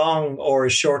for as long or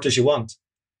as short as you want.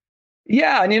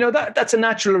 Yeah, and that's a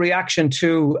natural reaction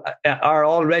to our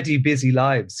already busy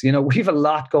lives. We have a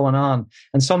lot going on.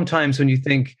 And sometimes when you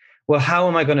think, well, how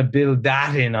am I going to build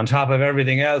that in on top of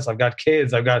everything else? I've got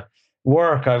kids, I've got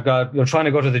work, I've got trying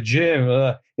to go to the gym,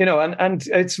 and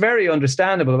it's very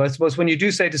understandable. But I suppose when you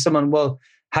do say to someone, well,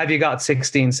 have you got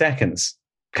 16 seconds?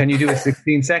 Can you do a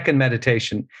 16-second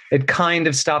meditation? It kind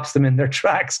of stops them in their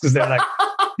tracks, because they're like,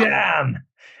 damn,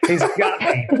 he's got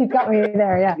me. He's got me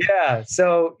there, yeah. Yeah.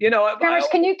 So, Dermot,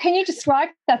 can you describe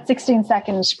that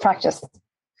 16-second practice?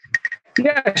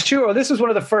 Yeah, sure. This was one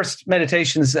of the first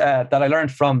meditations that I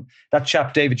learned from that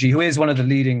chap, David G., who is one of the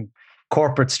leading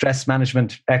corporate stress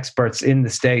management experts in the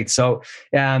States. So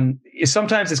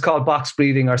sometimes it's called box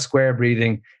breathing or square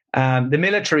breathing. The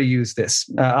military use this.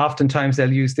 Oftentimes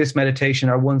they'll use this meditation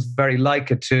or ones very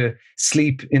like it to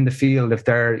sleep in the field if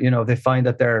they're, they find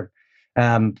that they're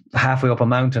halfway up a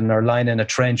mountain or lying in a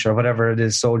trench or whatever it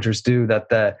is soldiers do,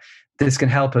 that this can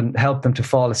help them to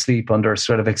fall asleep under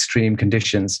sort of extreme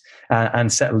conditions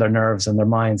and settle their nerves and their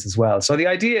minds as well. So the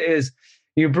idea is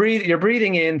you're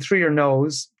breathing in through your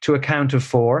nose to a count of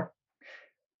 4.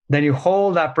 Then you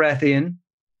hold that breath in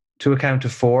to a count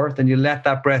of 4. Then you let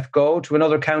that breath go to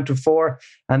another count of 4.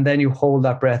 And then you hold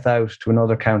that breath out to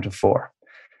another count of 4.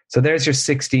 So there's your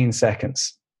 16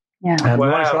 seconds. Yeah. Wow.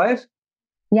 You want to try it?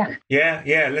 Yeah.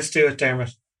 Yeah. Let's do it,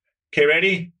 Dermot. Okay,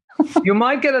 ready? You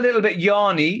might get a little bit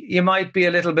yawny. You might be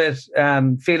a little bit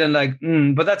feeling like,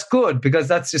 but that's good, because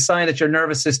that's a sign that your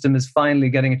nervous system is finally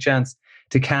getting a chance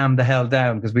to calm the hell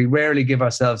down, because we rarely give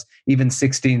ourselves even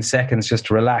 16 seconds just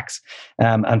to relax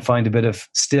and find a bit of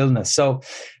stillness. So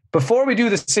before we do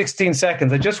the 16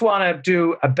 seconds, I just want to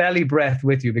do a belly breath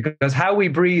with you, because how we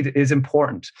breathe is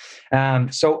important.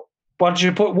 So I want you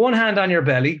to put one hand on your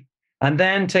belly and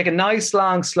then take a nice,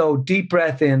 long, slow, deep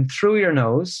breath in through your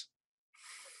nose.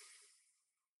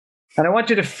 And I want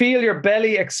you to feel your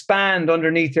belly expand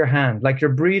underneath your hand, like you're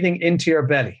breathing into your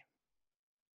belly.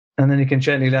 And then you can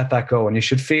gently let that go. And you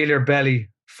should feel your belly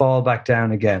fall back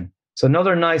down again. So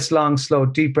another nice, long, slow,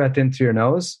 deep breath in through your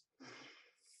nose.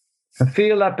 And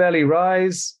feel that belly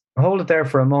rise. Hold it there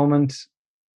for a moment.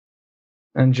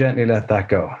 And gently let that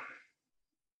go.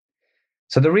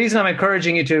 So the reason I'm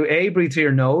encouraging you to breathe through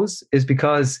your nose is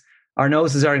because our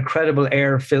noses are incredible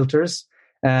air filters.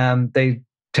 They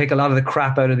take a lot of the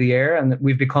crap out of the air, and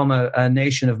we've become a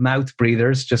nation of mouth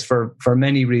breathers just for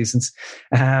many reasons.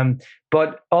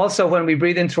 But also when we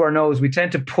breathe into our nose, we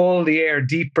tend to pull the air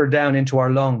deeper down into our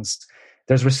lungs.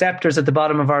 There's receptors at the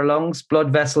bottom of our lungs,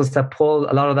 blood vessels that pull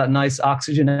a lot of that nice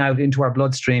oxygen out into our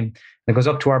bloodstream. It goes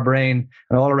up to our brain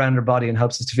and all around our body and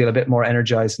helps us to feel a bit more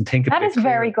energized and think a bit That is clearer.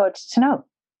 very good to know.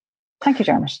 Thank you,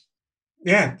 Dermot.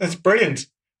 Yeah, that's brilliant.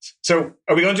 So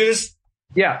are we going to do this?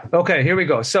 Yeah. Okay, here we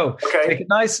go. So take a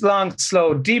nice, long,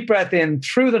 slow, deep breath in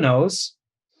through the nose.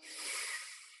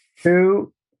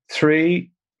 2,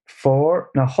 3, 4.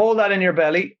 Now hold that in your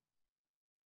belly.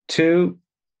 2,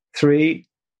 3,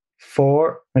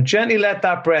 4. Now gently let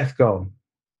that breath go.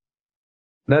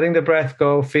 Letting the breath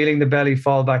go, feeling the belly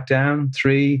fall back down.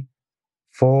 3,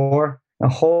 4. Now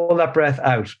hold that breath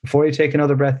out. Before you take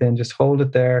another breath in, just hold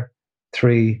it there.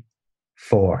 3,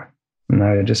 4.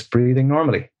 Now you're just breathing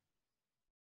normally.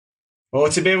 Oh,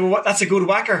 it's a bit of that's a good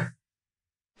whacker.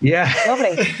 Yeah.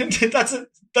 Lovely. that's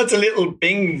a little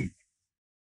bing.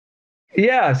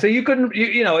 Yeah. So you couldn't,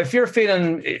 you know, if you're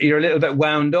feeling you're a little bit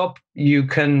wound up, you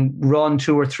can run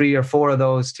 2 or 3 or 4 of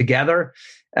those together.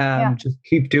 Just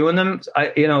keep doing them.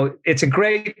 It's a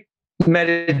great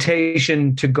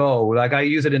meditation to go. Like I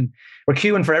use it we're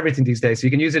queuing for everything these days. So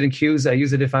you can use it in queues. I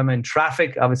use it if I'm in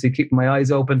traffic, obviously keeping my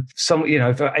eyes open.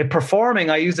 If I'm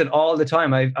performing, I use it all the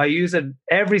time. I use it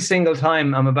every single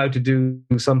time I'm about to do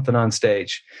something on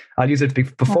stage. I'll use it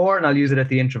before and I'll use it at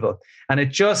the interval. And it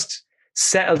just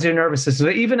settles your nervous system.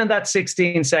 So even in that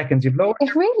 16 seconds, it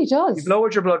really does. You've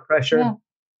lowered your blood pressure. Yeah.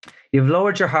 You've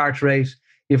lowered your heart rate.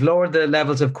 You've lowered the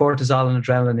levels of cortisol and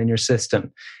adrenaline in your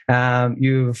system.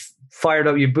 You've fired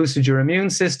up, you've boosted your immune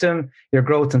system, your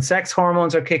growth and sex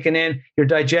hormones are kicking in, your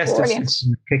digestive system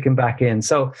is kicking back in.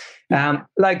 So,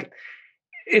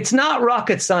 it's not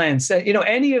rocket science.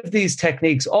 Any of these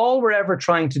techniques, all we're ever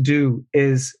trying to do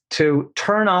is to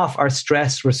turn off our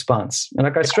stress response. And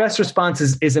our stress response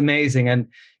is amazing. And,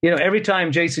 every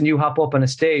time, Jason, you hop up on a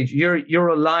stage, you're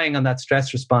relying on that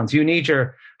stress response. You need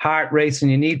your heart racing,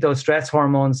 you need those stress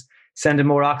hormones sending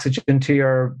more oxygen to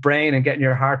your brain and getting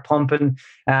your heart pumping.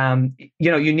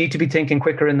 You need to be thinking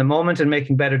quicker in the moment and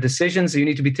making better decisions. So you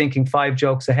need to be thinking 5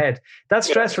 jokes ahead. That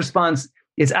stress response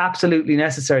is absolutely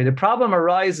necessary. The problem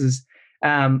arises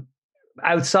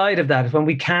outside of that when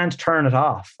we can't turn it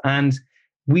off. And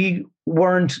we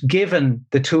weren't given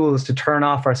the tools to turn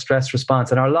off our stress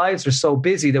response. And our lives are so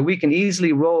busy that we can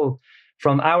easily roll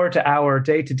from hour to hour,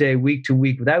 day to day, week to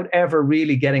week, without ever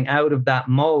really getting out of that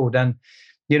mode. And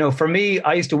for me,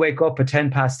 I used to wake up at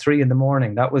 3:10 in the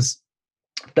morning. That was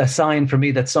the sign for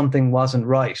me that something wasn't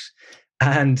right.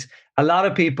 And a lot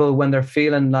of people, when they're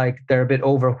feeling like they're a bit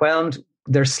overwhelmed,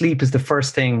 their sleep is the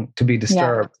first thing to be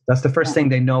disturbed. Yeah. That's the first thing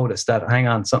they notice, that, hang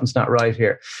on, something's not right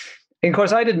here. And of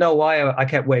course, I didn't know why I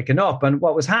kept waking up. And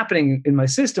what was happening in my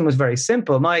system was very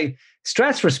simple. My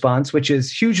stress response, which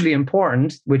is hugely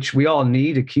important, which we all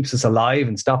need, it keeps us alive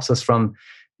and stops us from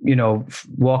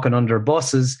walking under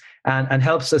buses, and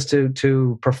helps us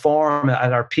to perform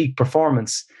at our peak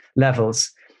performance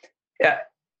levels.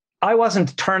 I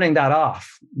wasn't turning that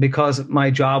off because my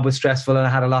job was stressful and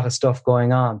I had a lot of stuff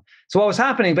going on. So what was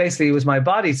happening basically was my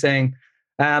body saying,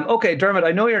 okay, Dermot,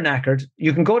 I know you're knackered.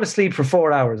 You can go to sleep for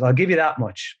 4 hours. I'll give you that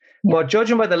much. Yeah. But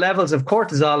judging by the levels of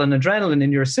cortisol and adrenaline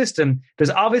in your system,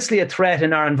 there's obviously a threat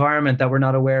in our environment that we're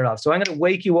not aware of. So I'm going to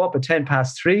wake you up at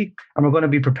 3:10 and we're going to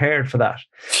be prepared for that.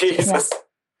 Jesus.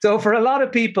 So for a lot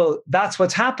of people, that's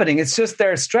what's happening. It's just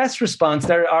their stress response,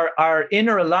 our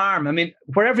inner alarm. I mean,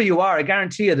 wherever you are, I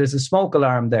guarantee you there's a smoke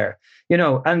alarm there,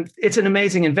 and it's an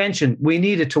amazing invention. We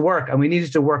need it to work, and we need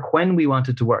it to work when we want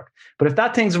it to work. But if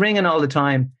that thing's ringing all the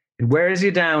time, it wears you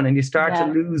down and you start to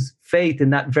lose faith in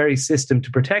that very system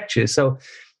to protect you. So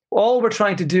all we're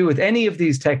trying to do with any of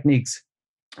these techniques,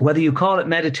 whether you call it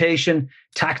meditation,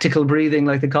 tactical breathing,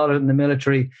 like they call it in the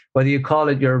military, whether you call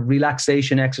it your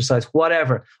relaxation exercise,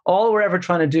 whatever, all we're ever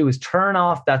trying to do is turn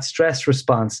off that stress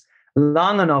response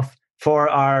long enough for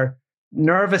our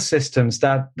nervous systems,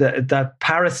 that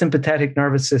parasympathetic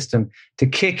nervous system to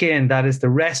kick in. That is the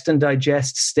rest and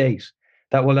digest state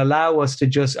that will allow us to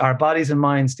just, our bodies and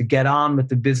minds, to get on with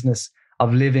the business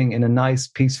of living in a nice,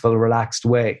 peaceful, relaxed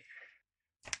way.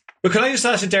 But can I just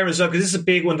ask you, Dermot, as well, because this is a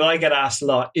big one that I get asked a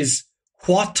lot, is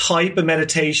what type of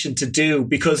meditation to do?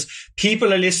 Because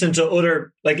people are listening to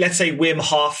other, like, let's say Wim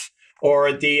Hof, or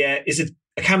I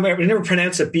can't remember, I never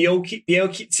pronounce it, Byoki,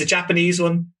 it's a Japanese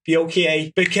one,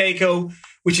 Bikeko,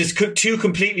 which is 2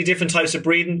 completely different types of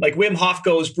breathing. Like Wim Hof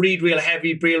goes, breathe real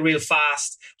heavy, breathe real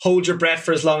fast, hold your breath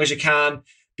for as long as you can.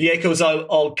 Byeko's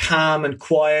all calm and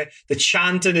quiet. The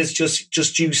chanting is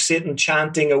just you sitting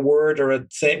chanting a word or a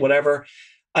thing, whatever.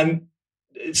 And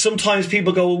sometimes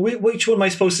people go, well, which one am I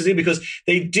supposed to do? Because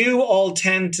they do all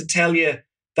tend to tell you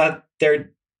that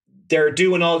they're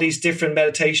doing all these different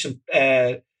meditation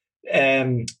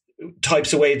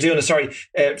types of way of doing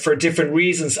it, for different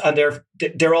reasons, and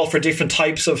they're all for different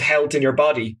types of health in your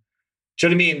body. Do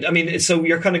you know what I mean? So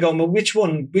you're kind of going, well, which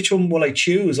one will I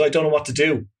choose? I don't know what to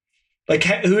do. Like,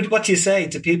 what do you say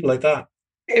to people like that?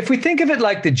 If we think of it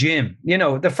like the gym,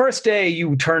 the first day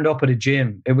you turned up at a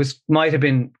gym, might have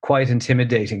been quite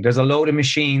intimidating. There's a load of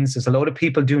machines. There's a load of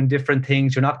people doing different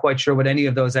things. You're not quite sure what any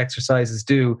of those exercises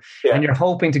do. Yeah. And you're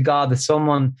hoping to God that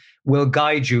someone will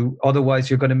guide you. Otherwise,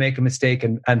 you're going to make a mistake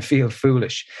and feel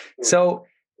foolish. So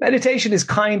meditation is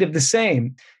kind of the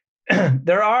same.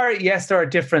 There are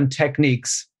different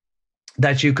techniques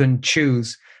that you can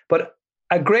choose. But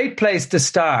a great place to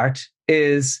start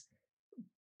is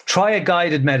try a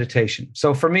guided meditation.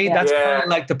 So for me, that's kind of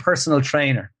like the personal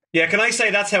trainer. Yeah, can I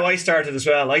say that's how I started as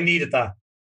well? I needed that.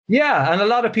 Yeah, and a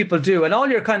lot of people do. And all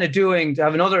you're kind of doing, to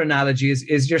have another analogy,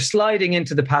 is you're sliding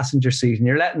into the passenger seat and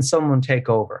you're letting someone take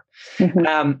over.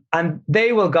 Mm-hmm. And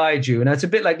they will guide you. And it's a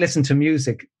bit like listen to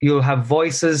music. You'll have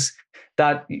voices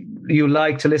that you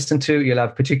like to listen to. You'll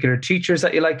have particular teachers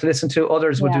that you like to listen to.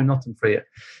 Others will do nothing for you.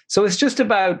 So it's just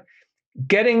about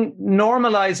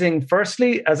normalizing,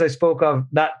 firstly, as I spoke of,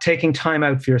 that taking time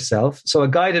out for yourself. So a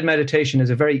guided meditation is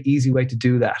a very easy way to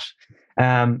do that.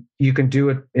 You can do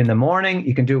it in the morning.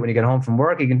 You can do it when you get home from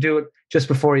work. You can do it just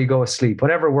before you go to sleep,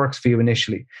 whatever works for you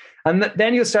initially. And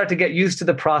then you'll start to get used to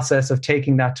the process of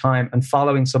taking that time and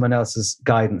following someone else's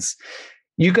guidance.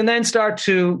 You can then start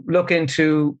to look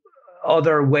into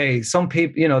other ways. Some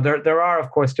people, there are,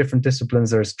 of course, different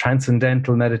disciplines. There's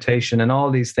transcendental meditation and all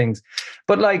these things.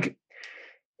 But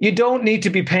you don't need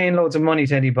to be paying loads of money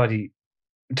to anybody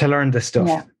to learn this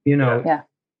stuff. You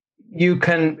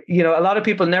can, a lot of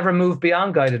people never move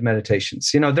beyond guided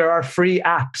meditations. There are free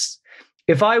apps.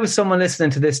 If I was someone listening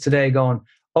to this today going,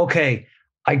 okay,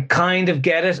 I kind of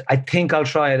get it. I think I'll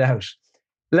try it out.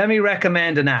 Let me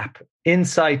recommend an app,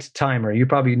 Insight Timer. You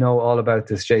probably know all about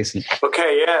this, Jason.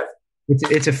 Okay, yeah.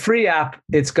 It's a free app.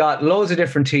 It's got loads of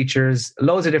different teachers,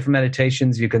 loads of different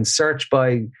meditations. You can search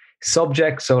by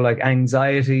subject, so like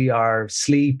anxiety or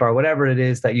sleep or whatever it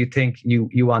is that you think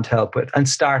you want help with, and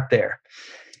start there.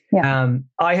 Yeah.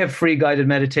 I have free guided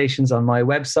meditations on my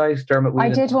website, Dermot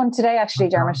Whelan. I did one today, actually,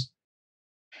 Dermot.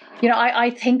 I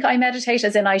think I meditate,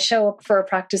 as in I show up for a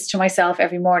practice to myself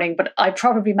every morning, but I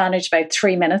probably manage about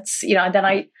 3 minutes, and then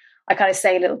I kind of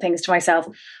say little things to myself.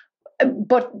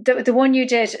 But the one you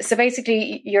did, so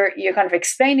basically you're kind of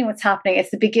explaining what's happening.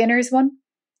 It's the beginner's one.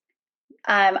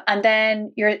 And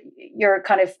then you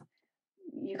kind of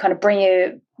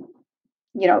bring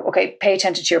okay, pay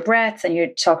attention to your breath, and you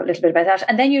talk a little bit about that.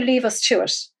 And then you leave us to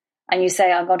it. And you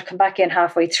say, I'm going to come back in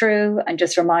halfway through and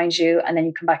just remind you. And then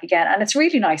you come back again. And it's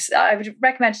really nice. I would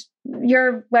recommend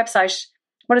your website.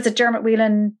 What is it?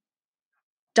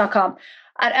 DermotWhelan.com.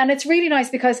 And it's really nice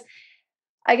because,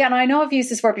 again, I know I've used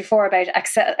this word before about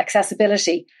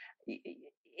accessibility.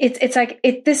 It's like,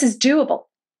 this is doable.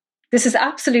 This is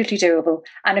absolutely doable.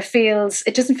 And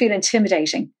it doesn't feel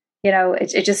intimidating.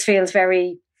 It just feels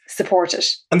very supported.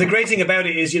 And the great thing about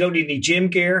it is you don't need any gym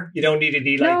gear. You don't need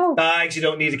any bags. You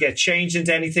don't need to get changed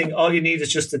into anything. All you need is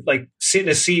just to sit in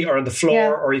a seat or on the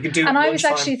floor, or you can do. And I was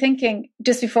actually thinking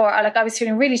just before, I was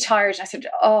feeling really tired. And I said,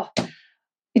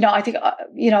 I think,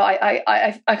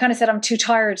 I kind of said, I'm too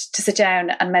tired to sit down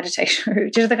and meditate.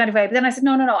 Just the kind of way. But then I said,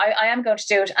 no, I am going to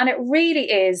do it. And it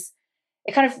really is.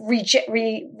 It kind of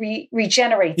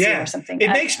regenerates you or something. It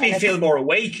makes me feel more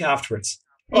awake afterwards.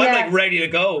 I'm ready to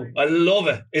go. I love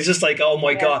it. It's just like, oh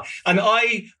my God. And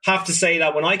I have to say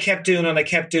that when I kept doing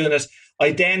it,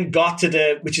 I then got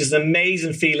to which is an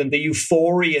amazing feeling, the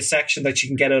euphoria section that you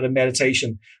can get out of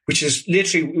meditation, which is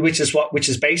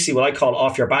basically what I call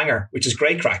off your banger, which is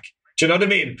great crack. Do you know what I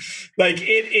mean?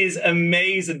 It is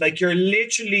amazing. You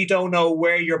literally don't know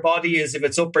where your body is, if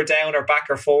it's up or down or back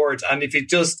or forward. And if you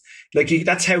just,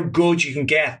 that's how good you can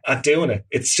get at doing it.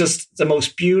 It's just the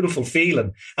most beautiful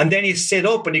feeling. And then you sit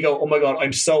up and you go, oh my God,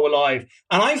 I'm so alive.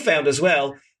 And I found as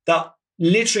well that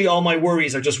literally all my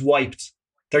worries are just wiped.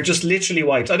 They're just literally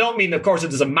wiped. I don't mean, of course, if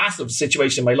there's a massive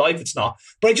situation in my life, it's not.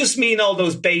 But I just mean all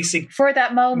those basic for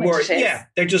that moment. Yeah,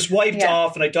 they're just wiped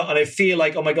off, and I feel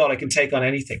like, oh my God, I can take on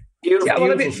anything.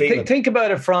 Beautiful feeling. Think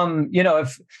about it from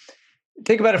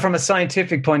from a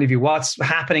scientific point of view. What's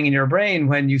happening in your brain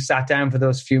when you sat down for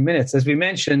those few minutes? As we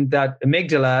mentioned, that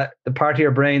amygdala, the part of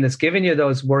your brain that's giving you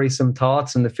those worrisome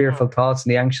thoughts and the fearful thoughts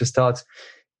and the anxious thoughts,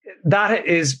 that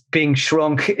is being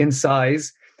shrunk in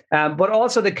size. But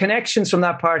also the connections from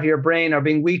that part of your brain are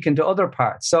being weakened to other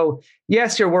parts. So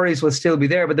yes, your worries will still be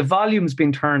there, but the volume's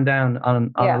been turned down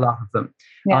on a lot of them,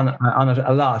 on it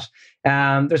a lot.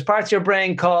 There's parts of your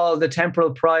brain called the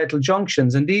temporal parietal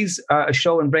junctions, and these are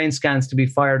shown in brain scans to be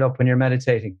fired up when you're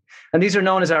meditating. And these are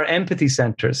known as our empathy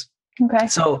centers. Okay.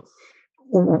 So,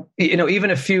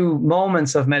 even a few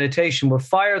moments of meditation will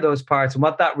fire those parts. And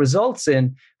what that results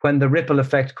in when the ripple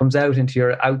effect comes out into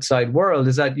your outside world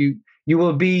is that you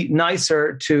will be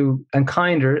nicer to and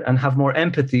kinder and have more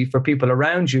empathy for people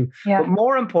around you. But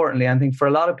more importantly, I think for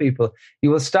a lot of people, you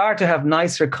will start to have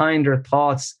nicer, kinder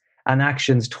thoughts and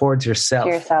actions towards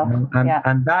yourself.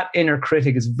 And that inner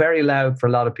critic is very loud for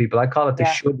a lot of people. I call it the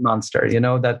should monster,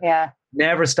 that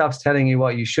never stops telling you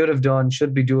what you should have done,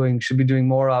 should be doing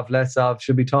more of, less of,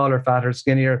 should be taller, fatter,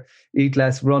 skinnier, eat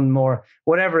less, run more,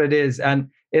 whatever it is. And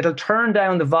it'll turn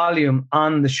down the volume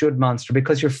on the should monster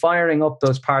because you're firing up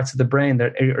those parts of the brain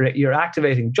that you're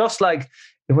activating. Just like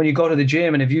when you go to the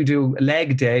gym and if you do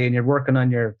leg day and you're working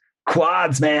on your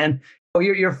quads, man,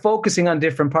 you're focusing on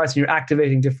different parts and you're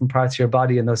activating different parts of your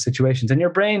body in those situations. And your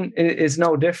brain is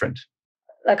no different.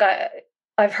 Like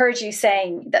I've heard you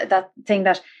saying that thing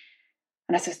that,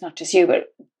 and it's not just you,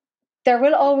 but there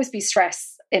will always be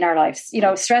stress in our lives.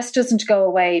 Stress doesn't go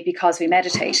away because we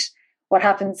meditate. What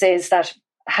happens is that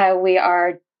how we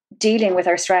are dealing with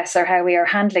our stress or how we are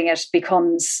handling it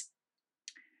becomes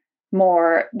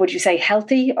more, would you say,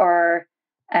 healthy, or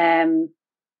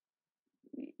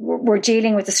we're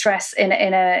dealing with the stress in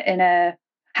a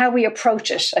how we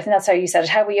approach it. I think that's how you said it.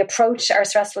 How we approach our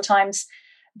stressful times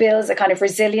builds a kind of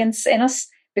resilience in us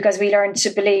because we learn to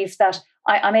believe that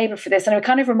I'm able for this. And it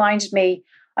kind of reminded me,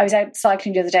 I was out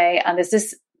cycling the other day and there's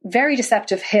this very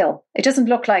deceptive hill. It doesn't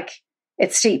look like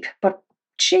it's steep, but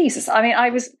Jesus, I mean, I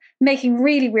was making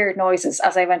really weird noises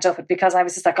as I went up it because I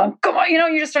was just like, oh, come on,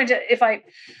 you're just trying to,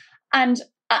 and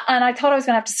I thought I was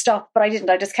going to have to stop, but I didn't.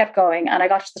 I just kept going and I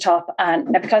got to the top,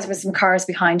 and because there was some cars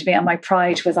behind me and my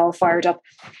pride was all fired up.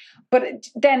 But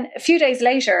then a few days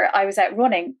later, I was out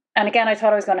running, and again, I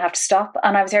thought I was going to have to stop,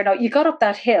 and I was there. No, you got up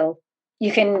that hill,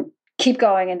 you can keep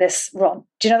going in this run.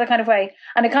 Do you know that kind of way?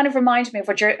 And it kind of reminded me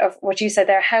of what you said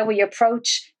there. How we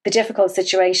approach the difficult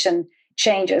situation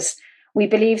changes. We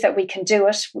believe that we can do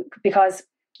it because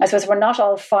I suppose we're not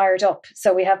all fired up,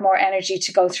 so we have more energy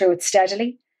to go through it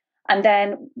steadily. And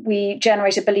then we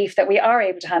generate a belief that we are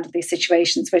able to handle these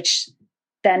situations, which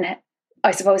then,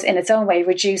 I suppose, in its own way,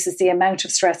 reduces the amount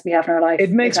of stress we have in our life.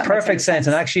 It makes perfect sense.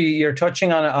 And actually, you're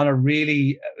touching on a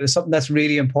really, something that's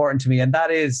really important to me. And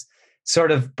that is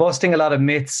sort of busting a lot of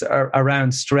myths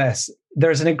around stress.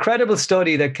 There's an incredible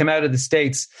study that came out of the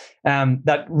States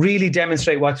that really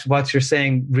demonstrate what you're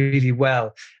saying really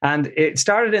well. And it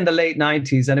started in the late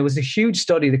 90s, and it was a huge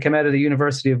study that came out of the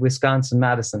University of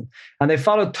Wisconsin-Madison. And they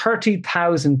followed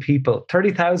 30,000 people,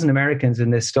 30,000 Americans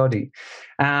in this study.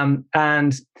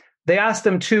 And they asked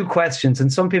them two questions.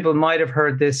 And some people might have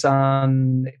heard this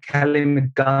on Kelly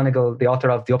McGonigal, the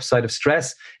author of The Upside of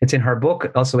Stress. It's in her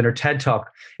book, also in her TED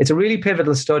Talk. It's a really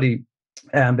pivotal study.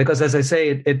 Because as I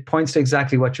say, it points to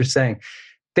exactly what you're saying.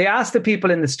 They asked the people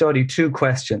in the study two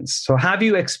questions. So have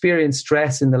you experienced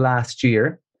stress in the last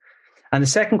year? And the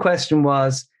second question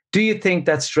was, do you think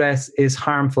that stress is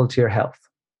harmful to your health?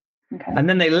 Okay. And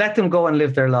then they let them go and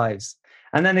live their lives.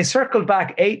 And then they circled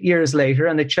back 8 years later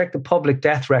and they checked the public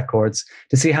death records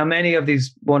to see how many of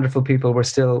these wonderful people were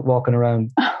still walking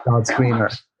around God's green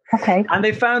earth. Okay. And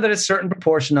they found that a certain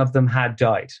proportion of them had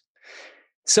died.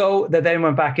 So they then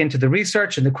went back into the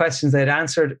research and the questions they'd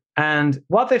answered. And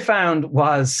what they found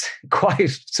was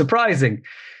quite surprising.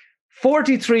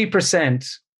 43%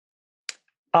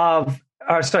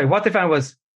 what they found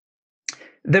was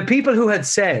the people who had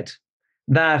said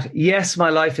that, yes, my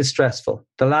life is stressful,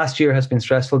 the last year has been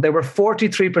stressful, they were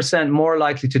 43% more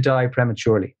likely to die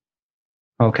prematurely.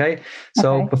 Okay?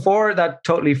 So before that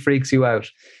totally freaks you out,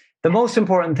 the most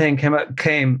important thing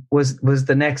was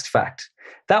the next fact.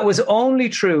 That was only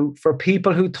true for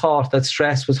people who thought that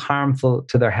stress was harmful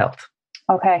to their health.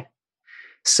 Okay.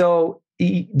 So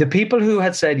the people who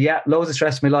had said, yeah, loads of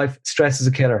stress in my life, stress is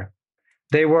a killer,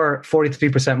 they were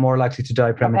 43% more likely to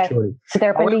die prematurely. Okay. So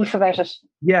their belief about it.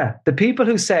 Yeah. The people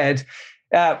who said,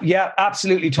 yeah,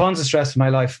 absolutely tons of stress in my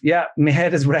life. Yeah, my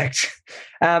head is wrecked.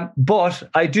 But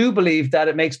I do believe that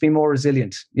it makes me more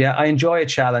resilient. Yeah, I enjoy a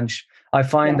challenge. I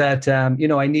find that,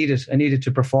 I need it. I need it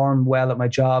to perform well at my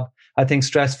job. I think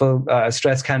stress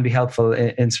can be helpful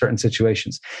in certain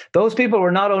situations. Those people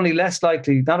were not only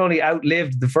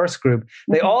outlived the first group,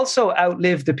 they also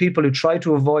outlived the people who try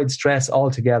to avoid stress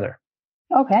altogether.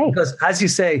 Okay. Because as you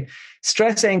say,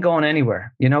 stress ain't going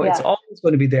anywhere. It's always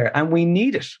going to be there and we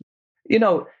need it.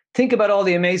 Think about all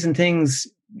the amazing things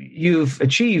you've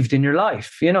achieved in your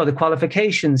life, the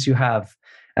qualifications you have,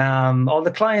 all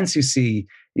the clients you see,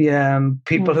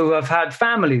 people who have had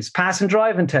families, passing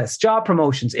driving tests, job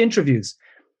promotions, interviews,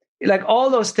 like all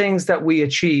those things that we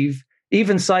achieve,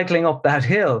 even cycling up that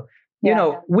hill, You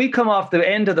know, we come off the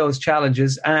end of those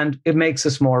challenges and it makes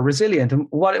us more resilient. And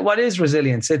what is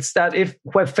resilience? It's that if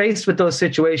we're faced with those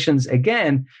situations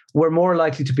again, we're more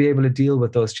likely to be able to deal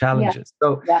with those challenges.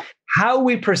 So how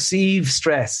we perceive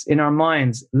stress in our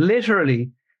minds literally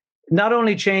not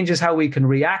only changes how we can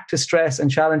react to stress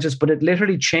and challenges, but it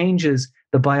literally changes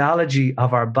the biology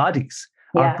of our bodies.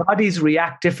 Our bodies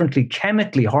react differently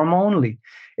chemically, hormonally,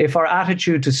 if our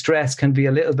attitude to stress can be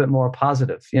a little bit more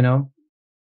positive, you know?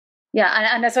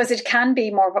 Yeah, and I suppose it can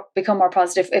become more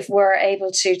positive if we're able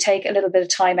to take a little bit of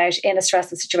time out in a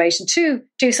stressful situation to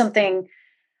do something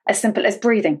as simple as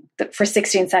breathing for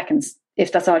 16 seconds,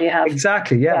 if that's all you have.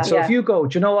 Exactly, yeah. So if you go,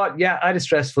 do you know what? Yeah, I had a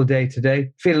stressful day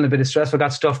today, feeling a bit of stress. I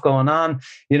got stuff going on.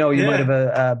 You know, you might have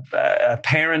a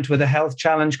parent with a health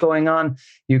challenge going on.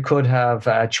 You could have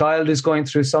a child who's going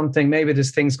through something. Maybe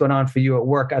there's things going on for you at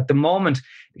work. At the moment,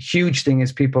 the huge thing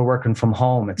is people working from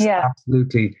home. It's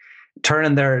absolutely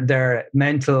turning their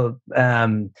mental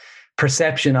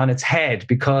perception on its head,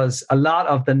 because a lot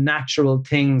of the natural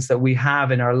things that we have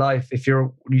in our life, if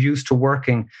you're used to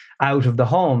working out of the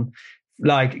home,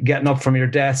 like getting up from your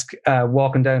desk,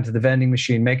 walking down to the vending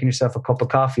machine, making yourself a cup of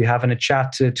coffee, having a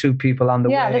chat to two people on the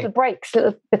way. Yeah, little breaks,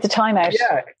 little bits of time out.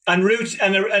 Yeah, and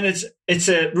it's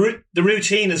the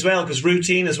routine as well, because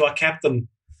routine is what kept them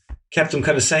kind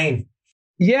of sane.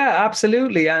 Yeah,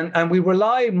 absolutely. And we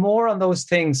rely more on those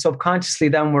things subconsciously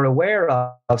than we're aware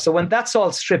of. So when that's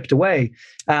all stripped away,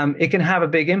 it can have a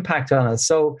big impact on us.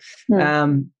 So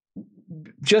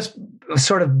just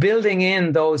sort of building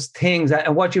in those things.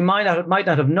 And what you might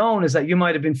not have known is that you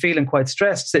might have been feeling quite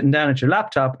stressed sitting down at your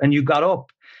laptop, and you got up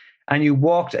and you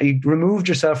removed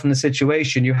yourself from the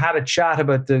situation. You had a chat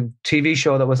about the TV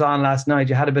show that was on last night.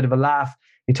 You had a bit of a laugh.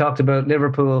 You talked about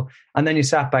Liverpool, and then you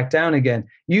sat back down again.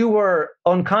 You were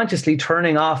unconsciously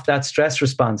turning off that stress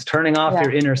response, turning off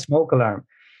your inner smoke alarm.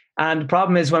 And the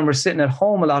problem is, when we're sitting at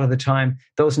home a lot of the time,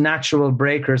 those natural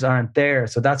breakers aren't there.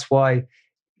 So that's why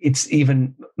it's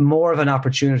even more of an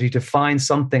opportunity to find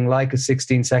something like a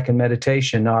 16-second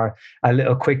meditation or a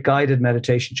little quick guided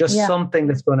meditation, just something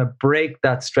that's going to break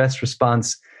that stress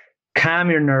response, calm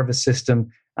your nervous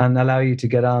system, and allow you to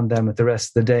get on then with the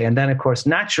rest of the day. And then, of course,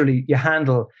 naturally you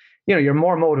handle, you're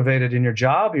more motivated in your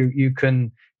job. You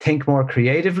can think more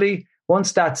creatively.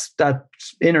 Once that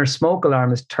inner smoke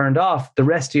alarm is turned off, the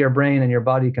rest of your brain and your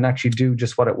body can actually do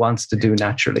just what it wants to do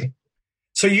naturally.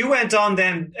 So you went on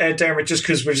then, Dermot, just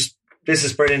because this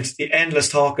is brilliant, the endless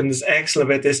talking is excellent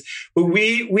about this. But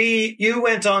you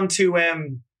went on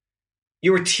to,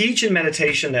 you were teaching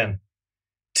meditation then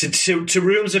to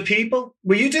rooms of people.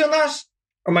 Were you doing that?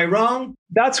 Am I wrong?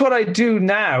 That's what I do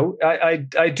now.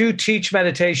 I do teach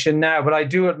meditation now, but I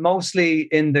do it mostly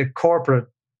in the corporate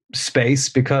space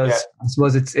because I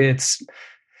suppose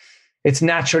it's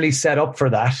naturally set up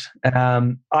for that.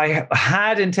 I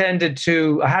had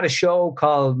a show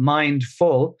called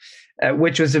Mindful,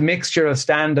 which was a mixture of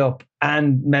stand-up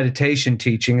and meditation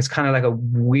teaching. It's kind of like a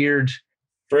weird,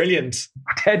 brilliant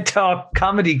TED Talk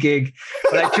comedy gig.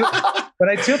 But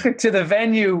I took it to the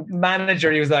venue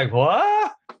manager. He was like,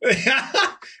 "What?"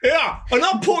 Yeah, I'm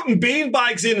not putting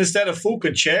beanbags in instead of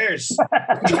fucking chairs.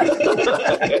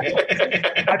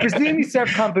 I presume you serve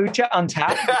kombucha on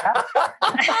tap.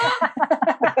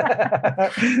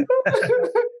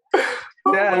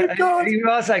 My God. He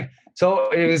was like,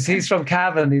 he's from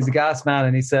Cavan, he's a gas man,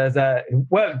 and he says,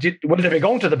 will they be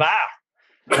going to the bar?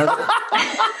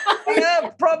 Yeah,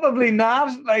 probably not.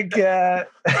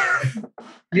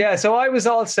 So I was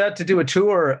all set to do a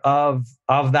tour of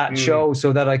that show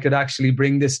so that I could actually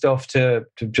bring this stuff to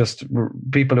just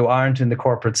people who aren't in the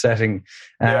corporate setting,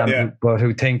 but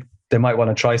who think they might want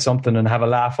to try something and have a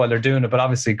laugh while they're doing it. But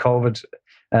obviously COVID,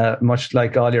 much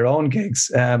like all your own gigs,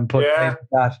 put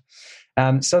that.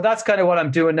 So that's kind of what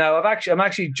I'm doing now. I'm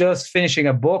actually just finishing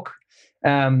a book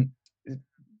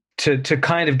to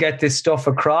kind of get this stuff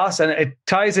across, and it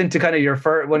ties into kind of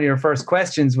one of your first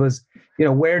questions was,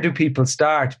 where do people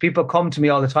start? People come to me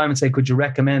all the time and say, "Could you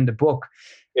recommend a book?"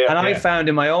 I found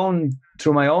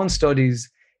through my own studies,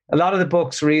 a lot of the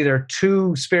books were either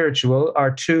too spiritual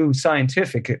or too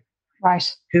scientific,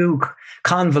 right? Too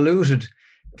convoluted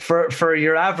for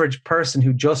your average person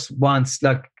who just wants,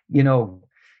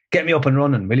 get me up and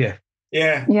running, will you?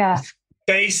 Yeah.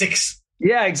 Basics.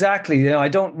 Yeah, exactly. I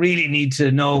don't really need to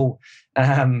know.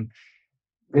 I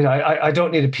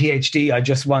don't need a PhD. I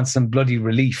just want some bloody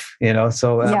relief.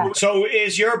 So, so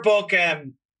is your book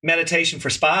meditation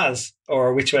for spas,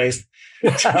 or which ways?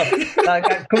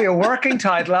 That could be a working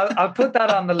title. I'll put that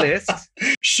on the list.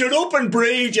 Shut up and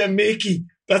breathe, you Mickey.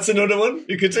 That's another one.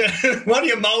 You could. What are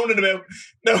you moaning about?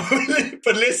 No,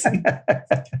 but listen.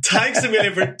 Thanks a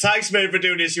million for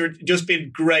doing this. You're just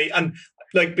been great. And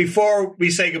like before we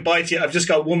say goodbye to you, I've just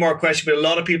got one more question. But a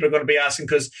lot of people are going to be asking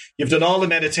because you've done all the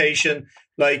meditation.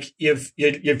 Like you've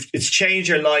it's changed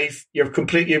your life. You're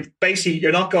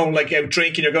not going like out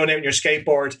drinking. You're going out on your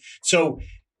skateboard. So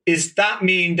is that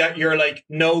mean that you're like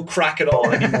no crack at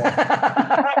all anymore?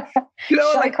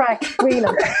 Like crack,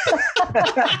 wheeling.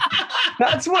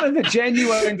 That's one of the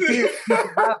genuine fears people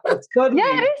have.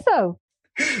 Yeah, it is so.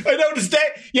 I noticed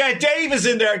Dave. Dave is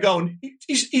in there going,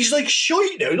 he's like shy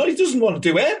now. He doesn't want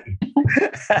to do it.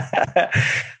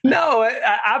 No,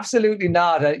 absolutely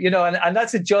not. And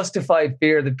that's a justified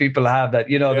fear that people have that,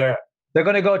 they're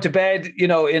going to go to bed,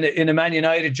 in a Man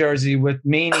United jersey with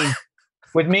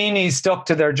meanies stuck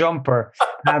to their jumper,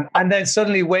 and then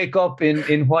suddenly wake up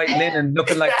in white linen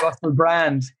looking like Russell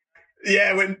Brand.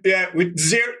 With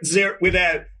zero with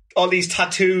all these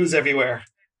tattoos everywhere.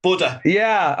 Buddha.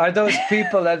 Yeah, are those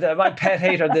people that my pet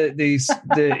hate are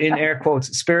the in air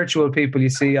quotes spiritual people you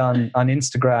see on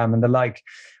Instagram and the like,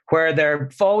 where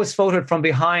they're always photoed from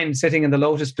behind, sitting in the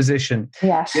lotus position.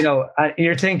 Yes, and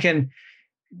you're thinking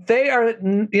they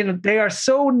are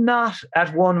so not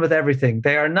at one with everything.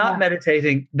 They are not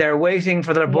meditating. They're waiting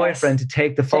for their boyfriend to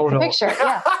take the photo, take the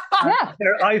picture,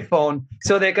 their iPhone,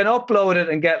 so they can upload it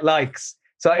and get likes.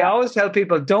 So I always tell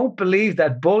people, don't believe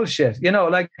that bullshit.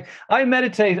 Like I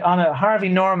meditate on a Harvey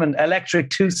Norman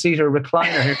electric 2-seater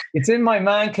recliner. It's in my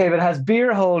man cave. It has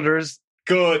beer holders.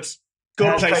 Good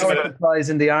place to meditate.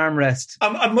 In the armrest.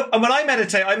 And when I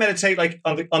meditate like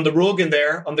on the rug in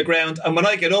there, on the ground. And when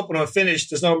I get up, when I'm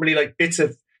finished, there's normally like bits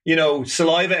of,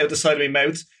 saliva out the side of my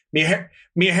mouth.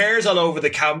 Me hair's all over the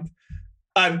camp.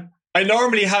 And I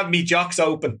normally have me jocks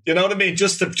open. You know what I mean?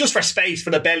 Just for space,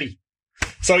 for the belly.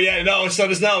 So I'm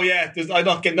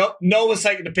not getting no one's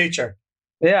taking the picture.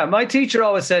 Yeah, my teacher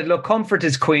always said, look, comfort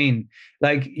is queen.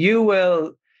 Like you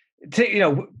will,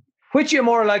 which you're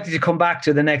more likely to come back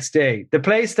to the next day. The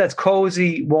place that's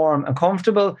cozy, warm and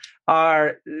comfortable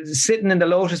are sitting in the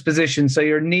lotus position. So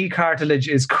your knee cartilage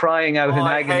is crying out in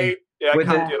agony. With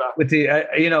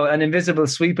an invisible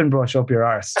sweeping brush up your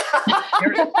arse.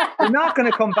 You're not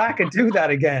going to come back and do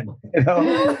that again.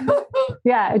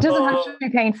 Yeah, it doesn't have to be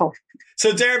painful.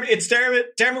 So Dermot, it's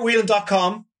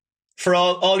dermotwhelan.com for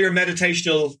all your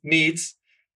meditational needs.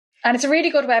 And it's a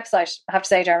really good website, I have to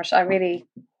say, Dermot. I really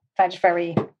find it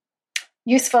very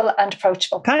useful and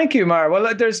approachable. Thank you, Mar.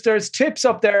 Well, there's tips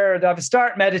up there. They have a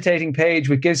Start Meditating page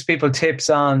which gives people tips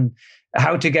on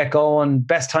how to get going,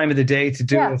 best time of the day to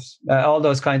do it, all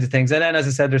those kinds of things. And then, as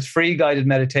I said, there's free guided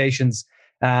meditations.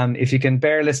 If you can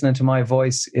bear listening to my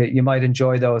voice, you might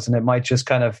enjoy those, and it might just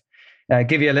kind of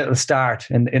give you a little start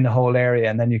in the whole area.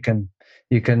 And then you can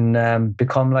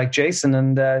become like Jason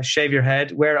and shave your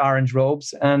head, wear orange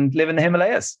robes, and live in the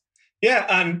Himalayas. Yeah,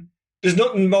 and there's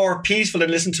nothing more peaceful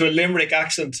than listening to a Limerick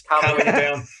accent calming you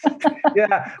down.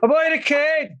 Yeah, avoid a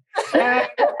kid.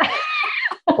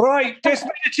 Right, this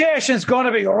meditation's going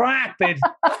to be rapid.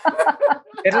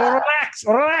 It'll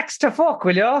relax to fuck,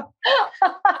 will you?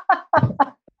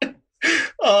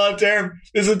 Oh, damn.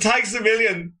 Listen, thanks a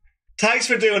million. Thanks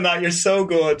for doing that. You're so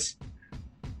good.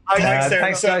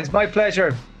 Thanks, guys. My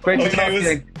pleasure. Great to talk to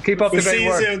you. Keep up the great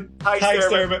work. See you soon. Thanks,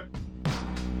 Dermot.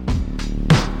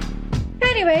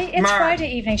 Anyway, it's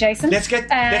Friday evening, Jason. Let's get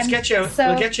you.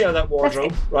 We'll get you out of that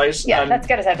wardrobe, right? Yeah, let's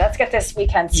get us out. Let's get this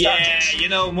weekend started.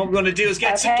 Yeah, what we're going to do is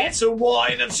get some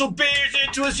wine and some beers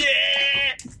into us. Yeah.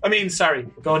 I mean, sorry,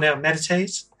 we're going out and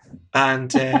meditate,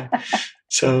 and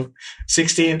so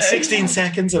 16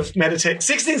 seconds of meditate.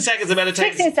 16 seconds of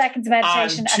meditation. 16 seconds of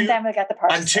meditation, and then we'll get the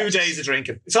party. And 2 days of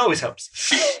drinking. It always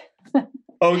helps.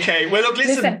 Okay, well, look,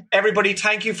 listen, everybody,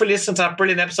 thank you for listening to that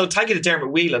brilliant episode. Thank you to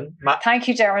Dermot Whelan. Thank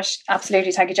you, Dermot.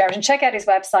 Absolutely, thank you, Dermot. And check out his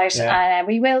website.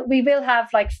 We will have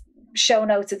like show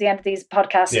notes at the end of these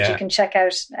podcasts that you can check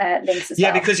out links as well.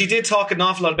 Yeah, because he did talk an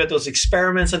awful lot about those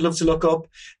experiments I'd love to look up.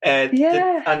 And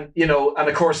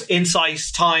of course, Insight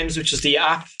Times, which is the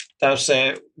app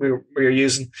that we're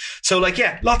using. So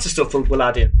lots of stuff we'll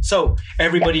add in. So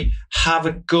everybody have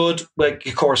a good,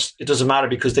 of course it doesn't matter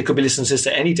because they could be listening to this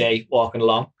any day walking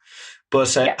along,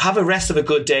 but have a rest of a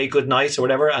good day, good night or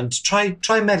whatever, and try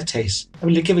and meditate. I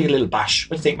mean, give it a little bash.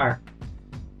 What do you think, Mar?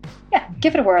 Yeah,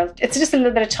 give it a whirl. It's just a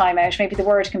little bit of time out. Maybe the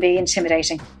word can be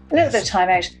intimidating. A little bit of time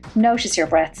out. Notice your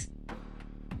breath.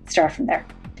 Start from there.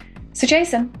 So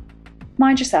Jason,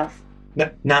 mind yourself.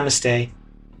 Namaste.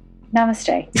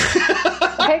 Namaste.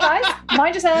 Okay, guys,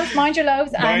 mind yourselves, mind your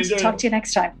loaves, and talk to you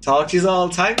next time. Talk to you all.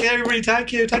 Thank you, everybody.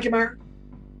 Thank you, Mar.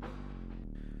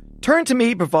 Turn to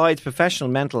Me provides professional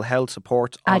mental health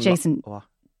support. Jason,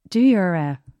 do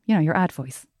your, your ad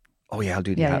voice. Oh, yeah, I'll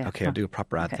do the ad. Yeah. Okay, I'll do a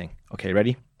proper ad thing. Okay,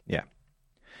 ready? Yeah.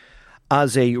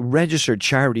 As a registered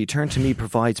charity, Turn to Me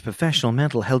provides professional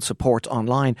mental health support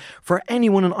online for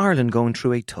anyone in Ireland going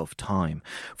through a tough time.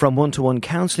 From one-to-one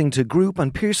counselling to group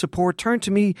and peer support, Turn to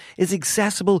Me is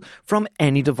accessible from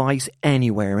any device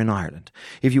anywhere in Ireland.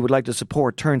 If you would like to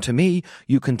support Turn to Me,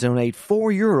 you can donate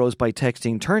 €4 by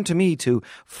texting Turn to Me to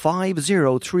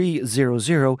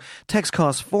 50300. Text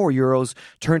costs €4.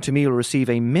 Turn to Me will receive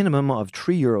a minimum of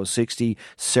 €3.60.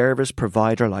 Service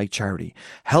provider like charity.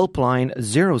 Helpline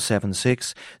 076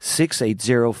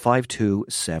 680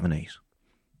 5278.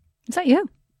 Is that you?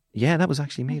 Yeah, that was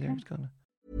actually me there.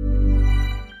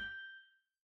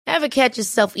 Ever catch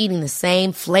yourself eating the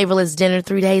same flavorless dinner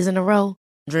 3 days in a row?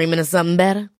 Dreaming of something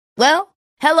better? Well,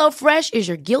 HelloFresh is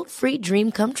your guilt-free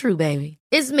dream come true, baby.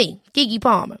 It's me, Keke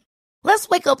Palmer. Let's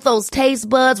wake up those taste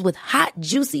buds with hot,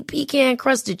 juicy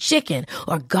pecan-crusted chicken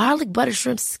or garlic butter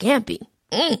shrimp scampi.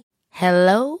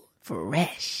 Hello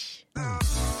Fresh.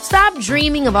 Stop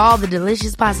dreaming of all the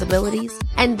delicious possibilities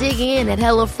and dig in at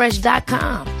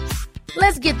HelloFresh.com.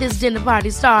 Let's get this dinner party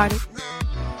started.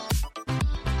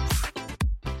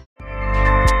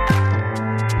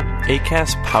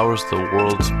 Acast powers the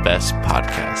world's best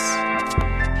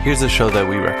podcasts. Here's a show that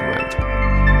we recommend.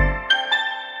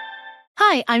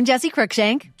 Hi, I'm Jessie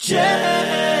Cruikshank. Jessie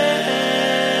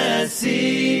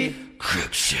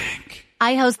Cruikshank.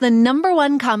 I host the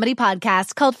 #1 comedy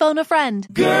podcast called Phone a Friend.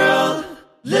 Girl,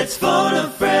 let's phone a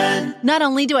friend. Not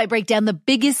only do I break down the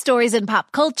biggest stories in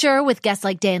pop culture with guests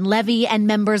like Dan Levy and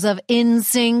members of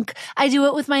NSYNC, I do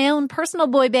it with my own personal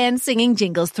boy band singing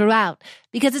jingles throughout.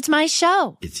 Because it's my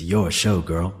show. It's your show,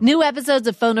 girl. New episodes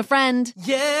of Phone a Friend.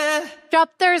 Yeah. Drop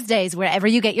Thursdays wherever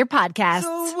you get your podcasts.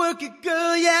 So work it,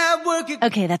 girl, yeah, work it.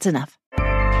 Okay, that's enough.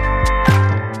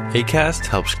 Acast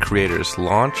helps creators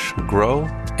launch, grow,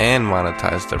 and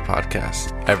monetize their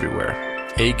podcasts everywhere.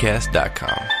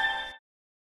 Acast.com.